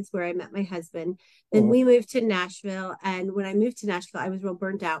Bahamas where I met my husband. Then Oh, we moved to Nashville. And when I moved to Nashville, I was real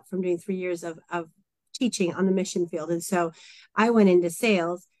burnt out from doing 3 years of teaching on the mission field. And so I went into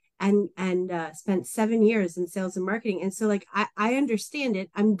sales and spent 7 years in sales and marketing. And so like I understand it.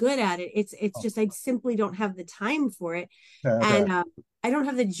 I'm good at it. It's oh, just I simply don't have the time for it. okay. And I don't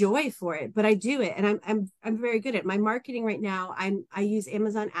have the joy for it, but I do it, and I'm very good at it. My marketing right now. I use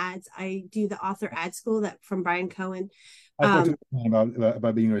Amazon ads. I do the author ad school that from Brian Cohen. I thought you Um, were talking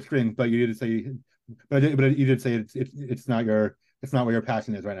about being your strings, but you did say, it's not your, it's not where your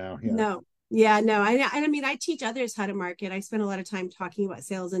passion is right now. Yeah. no, Yeah, no, I mean, I teach others how to market. I spend a lot of time talking about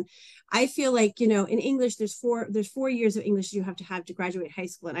sales, and I feel like, in English, there's 4 years of English you have to graduate high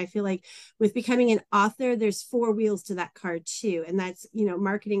school, and I feel like with becoming an author, there's four wheels to that car too, and that's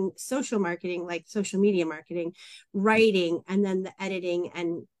marketing, social marketing, like social media marketing, writing, and then the editing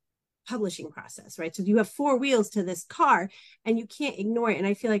and publishing process, right? So you have four wheels to this car and you can't ignore it. And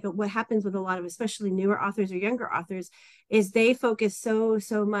I feel like what happens with a lot of especially newer authors or younger authors is they focus so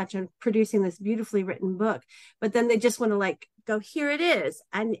much on producing this beautifully written book, but then they just want to like go, here it is.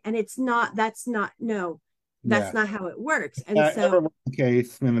 And it's not, that's not, no, Yeah. that's not how it works. And so Ever was the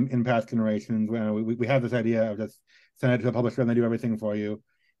case in past generations when we have this idea of just send it to a publisher and they do everything for you.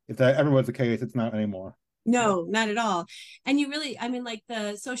 If that ever was the case, it's not anymore. Yeah. no, not at all. And you really, I mean, like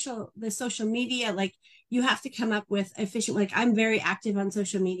the social media, like you have to come up with efficient, like I'm very active on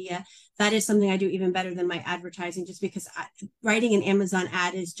social media. That is something I do even better than my advertising, just because writing an Amazon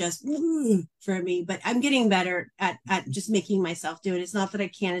ad is just for me, but I'm getting better at just making myself do it. It's not that I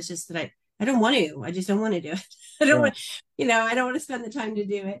can't, it's just that I don't want to. I just don't want to do it. I don't Yeah. want, I don't want to spend the time to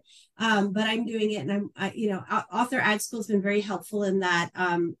do it. But I'm doing it, and author ad school has been very helpful in that.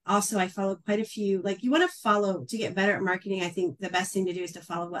 Also, I follow quite a few. Like you want to follow to get better at marketing. I think the best thing to do is to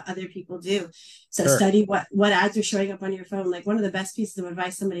follow what other people do. So Sure. study what ads are showing up on your phone. Like one of the best pieces of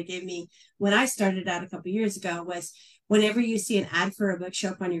advice somebody gave me when I started out a couple of years ago was, whenever you see an ad for a book show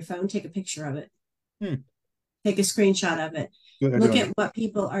up on your phone, take a picture of it. Hmm. Take a screenshot of it, Good, they're look doing at what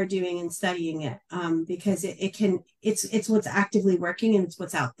people are doing and studying it, because it's what's actively working and it's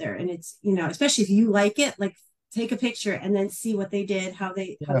what's out there, and it's especially if you like it, like take a picture and then see what they did, how they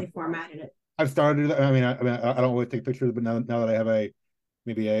it. how Yeah. they formatted it. I've started. I don't always take pictures, but now that I have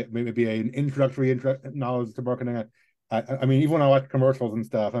maybe an introductory knowledge to marketing, I mean, even when I watch commercials and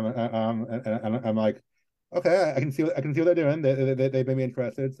stuff, I'm like, okay, I can see what they're doing. They made me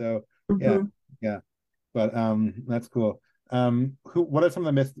interested. So yeah, Mm-hmm. yeah. But that's cool. What are some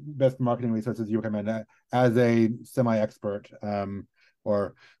of the best marketing resources you recommend as a semi-expert?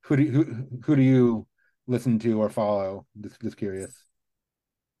 Or who do you listen to or follow? Just curious.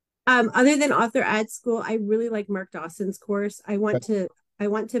 Other than author ad school, I really like Mark Dawson's course. I want But to I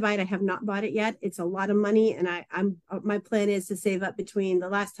want to buy it. I have not bought it yet. It's a lot of money, and I'm my plan is to save up between the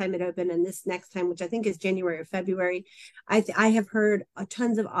last time it opened and this next time, which I think is January or February. I have heard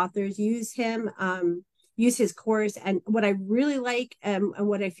tons of authors use him, use his course, and what I really like, and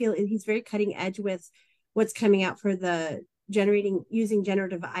what I feel is he's very cutting edge with what's coming out for the generating using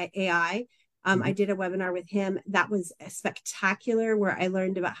generative AI. I Mhm. did a webinar with him that was spectacular, where I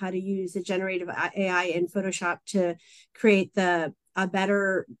learned about how to use the generative AI in Photoshop to create the a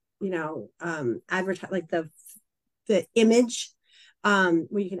better, advertise, like the image,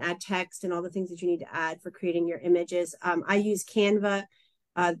 where you can add text and all the things that you need to add for creating your images. I use Canva.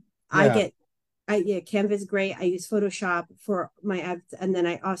 Uh, I Yeah, get, yeah, Canva is great. I use Photoshop for my ads, and then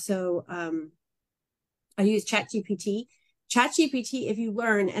I also I use ChatGPT. ChatGPT, if you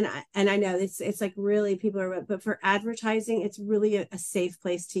learn, and I know it's like really people are, but for advertising, it's really a safe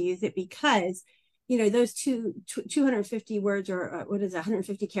place to use it, because those 250 words, or what is it,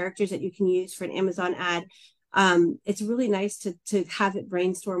 150 characters that you can use for an Amazon ad. It's really nice to have it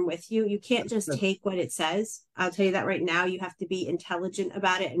brainstorm with you. You can't just take what it says. I'll tell you that right now. You have to be intelligent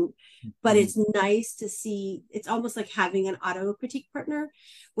about it, but mhm. it's nice to see. It's almost like having an auto critique partner,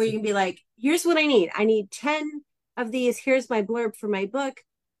 where you can be like, here's what I need. I need 10 of these. Here's my blurb for my book,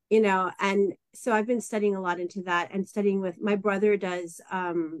 and so I've been studying a lot into that, and studying with my brother does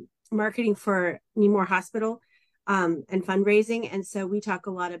marketing for Nemours Hospital, and fundraising. And so we talk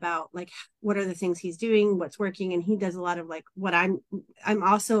a lot about like what are the things he's doing, what's working, and he does a lot of like what I'm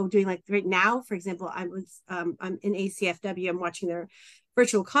also doing. Like right now, for example, I'm in ACFW. I'm watching their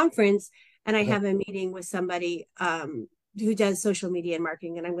virtual conference, and I Okay. have a meeting with somebody who does social media and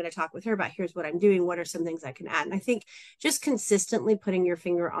marketing, and I'm going to talk with her about, here's what I'm doing, what are some things I can add. And I think just consistently putting your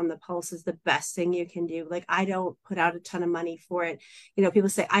finger on the pulse is the best thing you can do. Like I don't put out a ton of money for it. People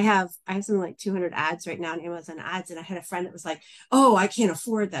say I have something like 200 ads right now on Amazon ads, and I had a friend that was like, oh, I can't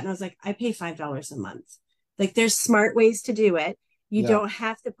afford that, and I was like, I pay $5 a month. Like there's smart ways to do it. You Yeah. don't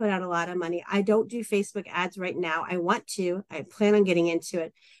have to put out a lot of money. I don't do Facebook ads right now. I want to. I plan on getting into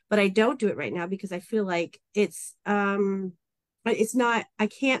it, but I don't do it right now because I feel like it's not, I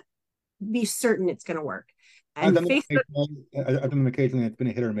can't be certain it's going to work. I've And done them Facebook, occasionally. I've done them occasionally. It's been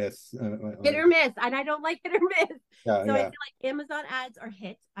a hit or miss. hit or miss, and I don't like hit or miss. Yeah, So I feel yeah. like Amazon ads are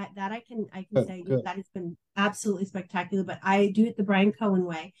hits. That I can Good, say good. that has been absolutely spectacular. But I do it the Brian Cohen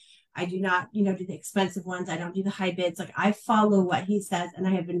way. I do not, do the expensive ones. I don't do the high bids. Like I follow what he says, and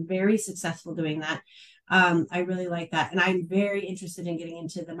I have been very successful doing that. I really like that. And I'm very interested in getting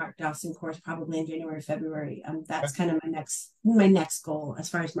into the Mark Dawson course probably in January, February. That's kind of my next goal as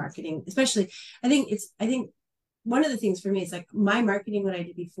far as marketing, especially I think one of the things for me is like my marketing, what I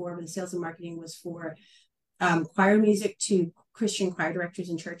did before with sales and marketing was for choir music to Christian choir directors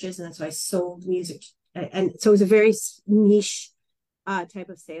in churches. And that's why I sold music. And so it was a very niche type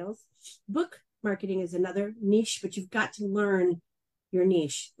of sales. Book marketing is another niche, but you've got to learn your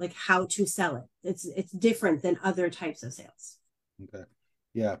niche, like how to sell it. It's different than other types of sales. Okay.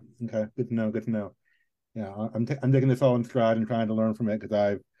 Yeah. Okay. Good to know. Good to know. Yeah. I'm taking this all in stride and trying to learn from it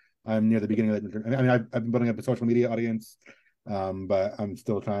because I'm near the beginning of it. I mean, I've been building up a social media audience, but I'm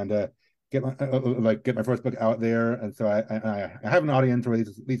still trying to get my first book out there, and so I have an audience, or at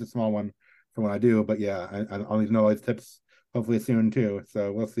least a small one for when I do. But yeah, I'll need to know all these tips hopefully soon too.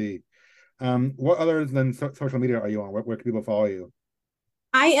 So we'll see. What others than social media are you on? Where can people follow you?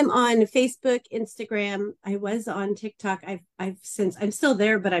 I am on Facebook, Instagram. I was on TikTok. I've since I'm still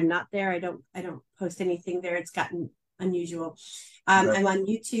there, but I'm not there. I don't post anything there. It's gotten unusual. Okay. I'm on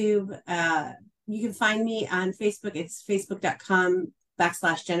YouTube. You can find me on Facebook. It's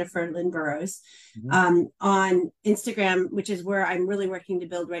facebook.com/Jennifer Lynn Burrows. Mm-hmm. On Instagram, which is where I'm really working to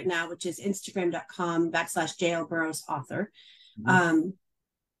build right now, which is Instagram.com/JL Burrows author. Mm-hmm.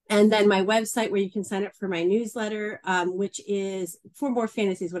 And then my website where you can sign up for my newsletter, which is For More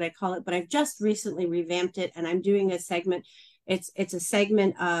Fantasy is what I call it. But I've just recently revamped it, and I'm doing a segment. It's a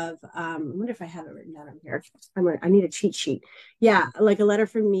segment of I wonder if I have it written down on here. I need a cheat sheet. Yeah, like a letter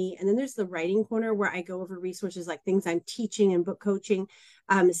from me. And then there's the writing corner where I go over resources like things I'm teaching and book coaching.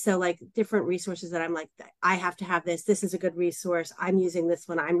 So like different resources that I'm like, I have to have this. This is a good resource. I'm using this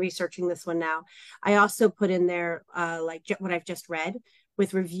one. I'm researching this one now. I also put in there like what I've just read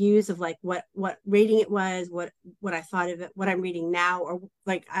with reviews of like what rating it was, what I thought of it, what I'm reading now, or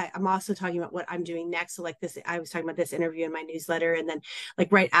like I'm also talking about what I'm doing next. So like this, I was talking about this interview in my newsletter, and then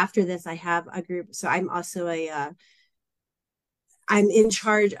like right after this, I have a group. So I'm also I'm in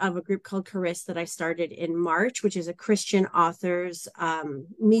charge of a group called Charis that I started in March, which is a Christian authors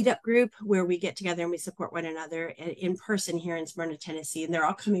meetup group where we get together and we support one another in person here in Smyrna, Tennessee. And they're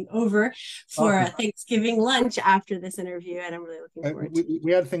all coming over for Awesome. a Thanksgiving lunch after this interview, and I'm really looking forward to it.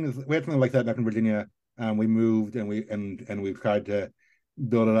 We had something like that back in Virginia. We moved and we've tried to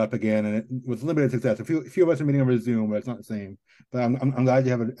build it up again, and it was limited success. A few of us are meeting over Zoom, but it's not the same. But I'm glad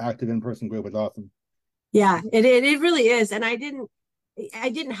you have an active in person group. It's awesome. Yeah, it really is. And I didn't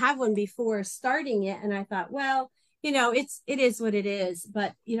have one before starting it, and I thought, well, it is what it is.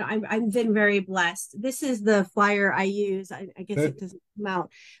 But I've been very blessed. This is the flyer I use. I guess it doesn't come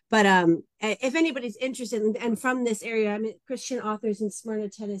out, but if anybody's interested and from this area, I'm Christian authors in Smyrna,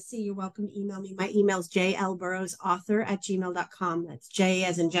 Tennessee. You're welcome to email me. My email is jlburrowsauthor@gmail.com. That's J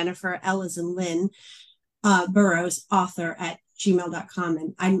as in Jennifer, L as in Lynn, Burrows author at gmail.com.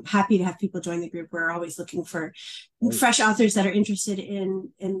 And I'm happy to have people join the group. We're always looking for fresh authors that are interested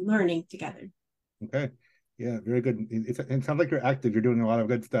in learning together. Okay. Yeah, very good. It sounds like you're active. You're doing a lot of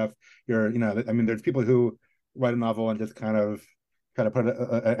good stuff. I mean, there's people who write a novel and just kind of try to put it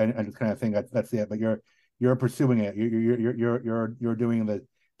and just kind of think that's it. But you're pursuing it. You're doing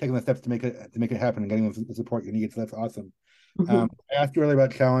taking the steps to make it happen and getting the support you need. So that's awesome. Mm-hmm. I asked you earlier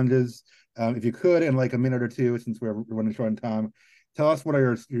about challenges. If you could, in like a minute or two, since we're running short on time, tell us what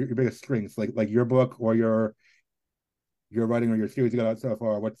are your biggest strengths, like your book or your writing or your series you got out so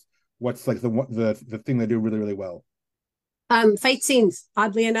far. What's like the thing they do really really well? Fight scenes,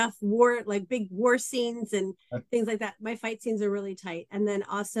 oddly enough, like big war scenes and things like that. My fight scenes are really tight. And then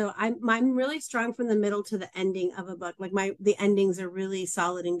also I'm really strong from the middle to the ending of a book. Like the endings are really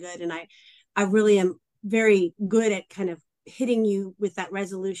solid and good. And I really am very good at kind of hitting you with that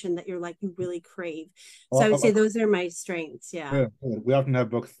resolution that you really crave. So I would say those are my strengths. Yeah. We often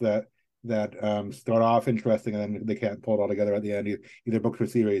have books that start off interesting and then they can't pull it all together at the end. Either books or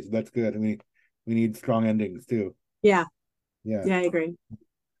series. That's good. And we need strong endings too. Yeah. Yeah. Yeah, I agree.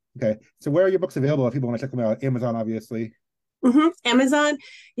 Okay. So where are your books available if people want to check them out? Amazon, obviously. Mm-hmm. Amazon.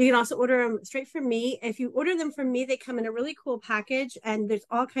 You can also order them straight from me. If you order them from me, they come in a really cool package, and there's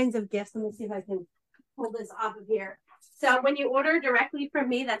all kinds of gifts. Let me see if I can pull this off of here. So when you order directly from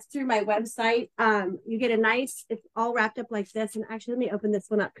me, that's through my website. You get it's all wrapped up like this. And actually, let me open this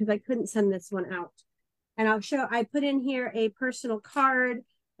one up because I couldn't send this one out. And I put in here a personal card,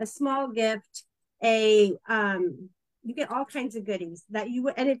 a small gift, you get all kinds of goodies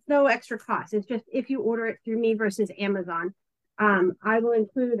and it's no extra cost. It's just if you order it through me versus Amazon. I will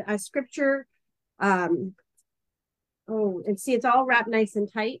include a scripture. And see, it's all wrapped nice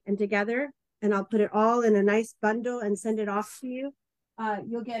and tight and together. And I'll put it all in a nice bundle and send it off to you.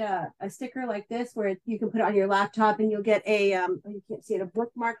 you'll get a sticker like this where you can put it on your laptop, and you'll get a you can't see it, a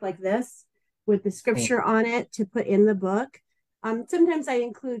bookmark like this with the Oh, scripture on it to put in the book. Sometimes I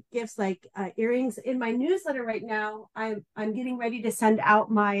include gifts like earrings in my newsletter. Right now, I'm getting ready to send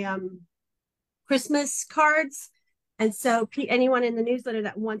out my Christmas cards, and so anyone in the newsletter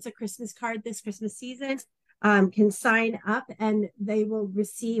that wants a Christmas card this Christmas season can sign up, and they will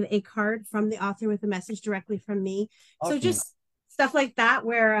receive a card from the author with a message directly from me. So awesome. just stuff like that,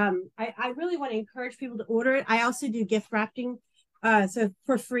 where I really want to encourage people to order it. I also do gift wrapping, so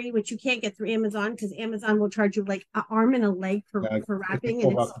for free, which you can't get through Amazon, because Amazon will charge you like an arm and a leg Yeah, for it's like wrapping,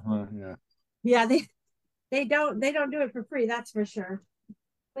 and it's $4. Huh? Yeah. yeah, they don't do it for free, that's for sure.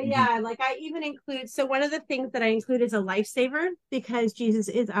 But Hmm. yeah, like I even include, so one of the things that I include is a lifesaver, because Jesus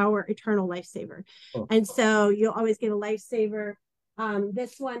is our eternal lifesaver. Oh, And so you'll always get a lifesaver.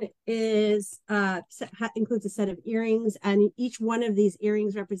 This one is includes a set of earrings, and each one of these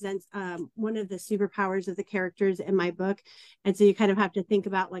earrings represents one of the superpowers of the characters in my book. And so you kind of have to think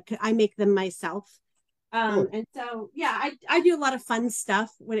about, like, I make them myself. cool. And so yeah, I do a lot of fun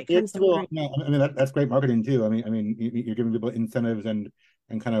stuff when it Yeah, comes to well, ordering. no, I mean that's great marketing too. You're giving people incentives and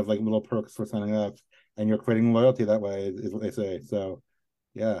kind of like little perks for signing up, and you're creating loyalty that way, is what they say. So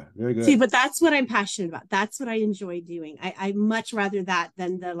yeah, very See, good. but that's what I'm passionate about. That's what I enjoy doing. I much rather that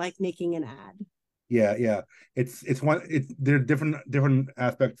than the like making an ad. Yeah, yeah. It's there are different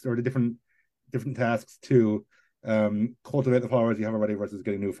aspects or the different tasks to cultivate the followers you have already versus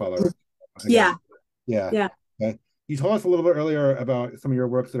getting new followers. I get Yeah, it. Yeah. yeah. Okay. You told us a little bit earlier about some of your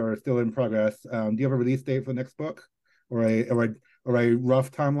works that are still in progress. Do you have a release date for the next book, or a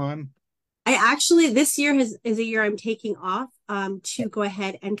rough timeline? I actually, this year is a year I'm taking off to go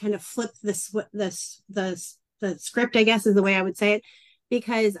ahead and kind of flip the script, I guess is the way I would say it,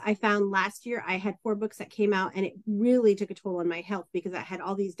 because I found last year I had 4 books that came out, and it really took a toll on my health because I had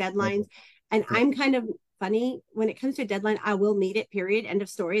all these deadlines. And Yeah. I'm kind of funny when it comes to a deadline. I will meet it, period, end of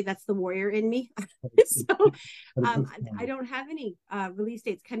story. That's the warrior in me. So I don't have any release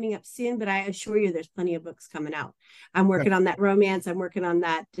dates coming up soon, but I assure you there's plenty of books coming out. I'm working on that romance. I'm working on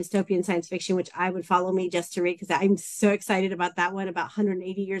that dystopian science fiction, which I would follow me just to read, because I'm so excited about that one, about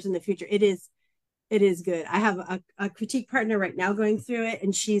 180 years in the future. It is good. I have a critique partner right now going through it,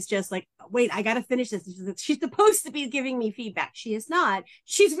 and she's just like, wait, I got to finish this. She's supposed to be giving me feedback. She is not.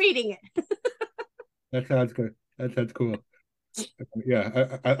 She's reading it. That sounds good. That sounds cool.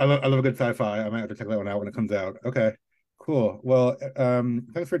 Yeah, I love a good sci-fi. I might have to check that one out when it comes out. Okay, cool. Well,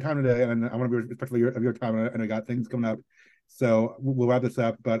 thanks for your time today, and I want to be respectful of your time, and I got things coming up, so we'll wrap this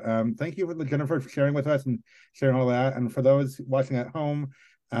up. But thank you for Jennifer for sharing with us and sharing all that. And for those watching at home,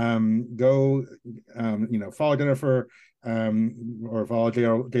 go follow Jennifer, or follow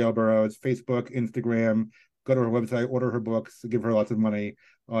JL Burrows, Facebook, Instagram. Go to her website, order her books, give her lots of money,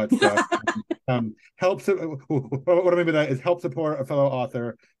 all that stuff. Helps what I mean by that is help support a fellow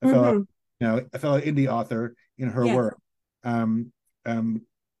author, Mm-hmm. a fellow indie author in her Yes. work. Um, um,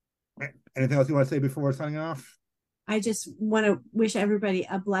 Anything else you want to say before we're signing off? I just want to wish everybody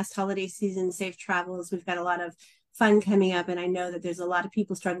a blessed holiday season, safe travels. We've got a lot of fun coming up, and I know that there's a lot of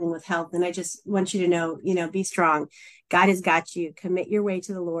people struggling with health. And I just want you to know, be strong. God has got you. Commit your way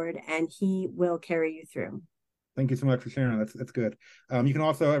to the Lord, and He will carry you through. Thank you so much for sharing. That's good. You can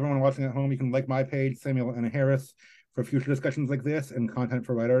also, everyone watching at home, you can like my page, Samuel N. Harris, for future discussions like this and content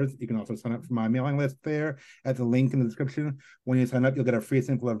for writers. You can also sign up for my mailing list there at the link in the description. When you sign up, you'll get a free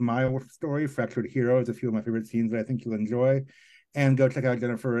sample of my story, Fractured Heroes, a few of my favorite scenes that I think you'll enjoy. And go check out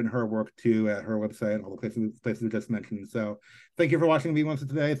Jennifer and her work too at her website, all the places we just mentioned. So thank you for watching Me Once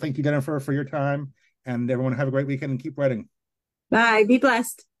today. Thank you, Jennifer, for your time. And everyone have a great weekend and keep writing. Bye. Be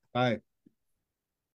blessed. Bye.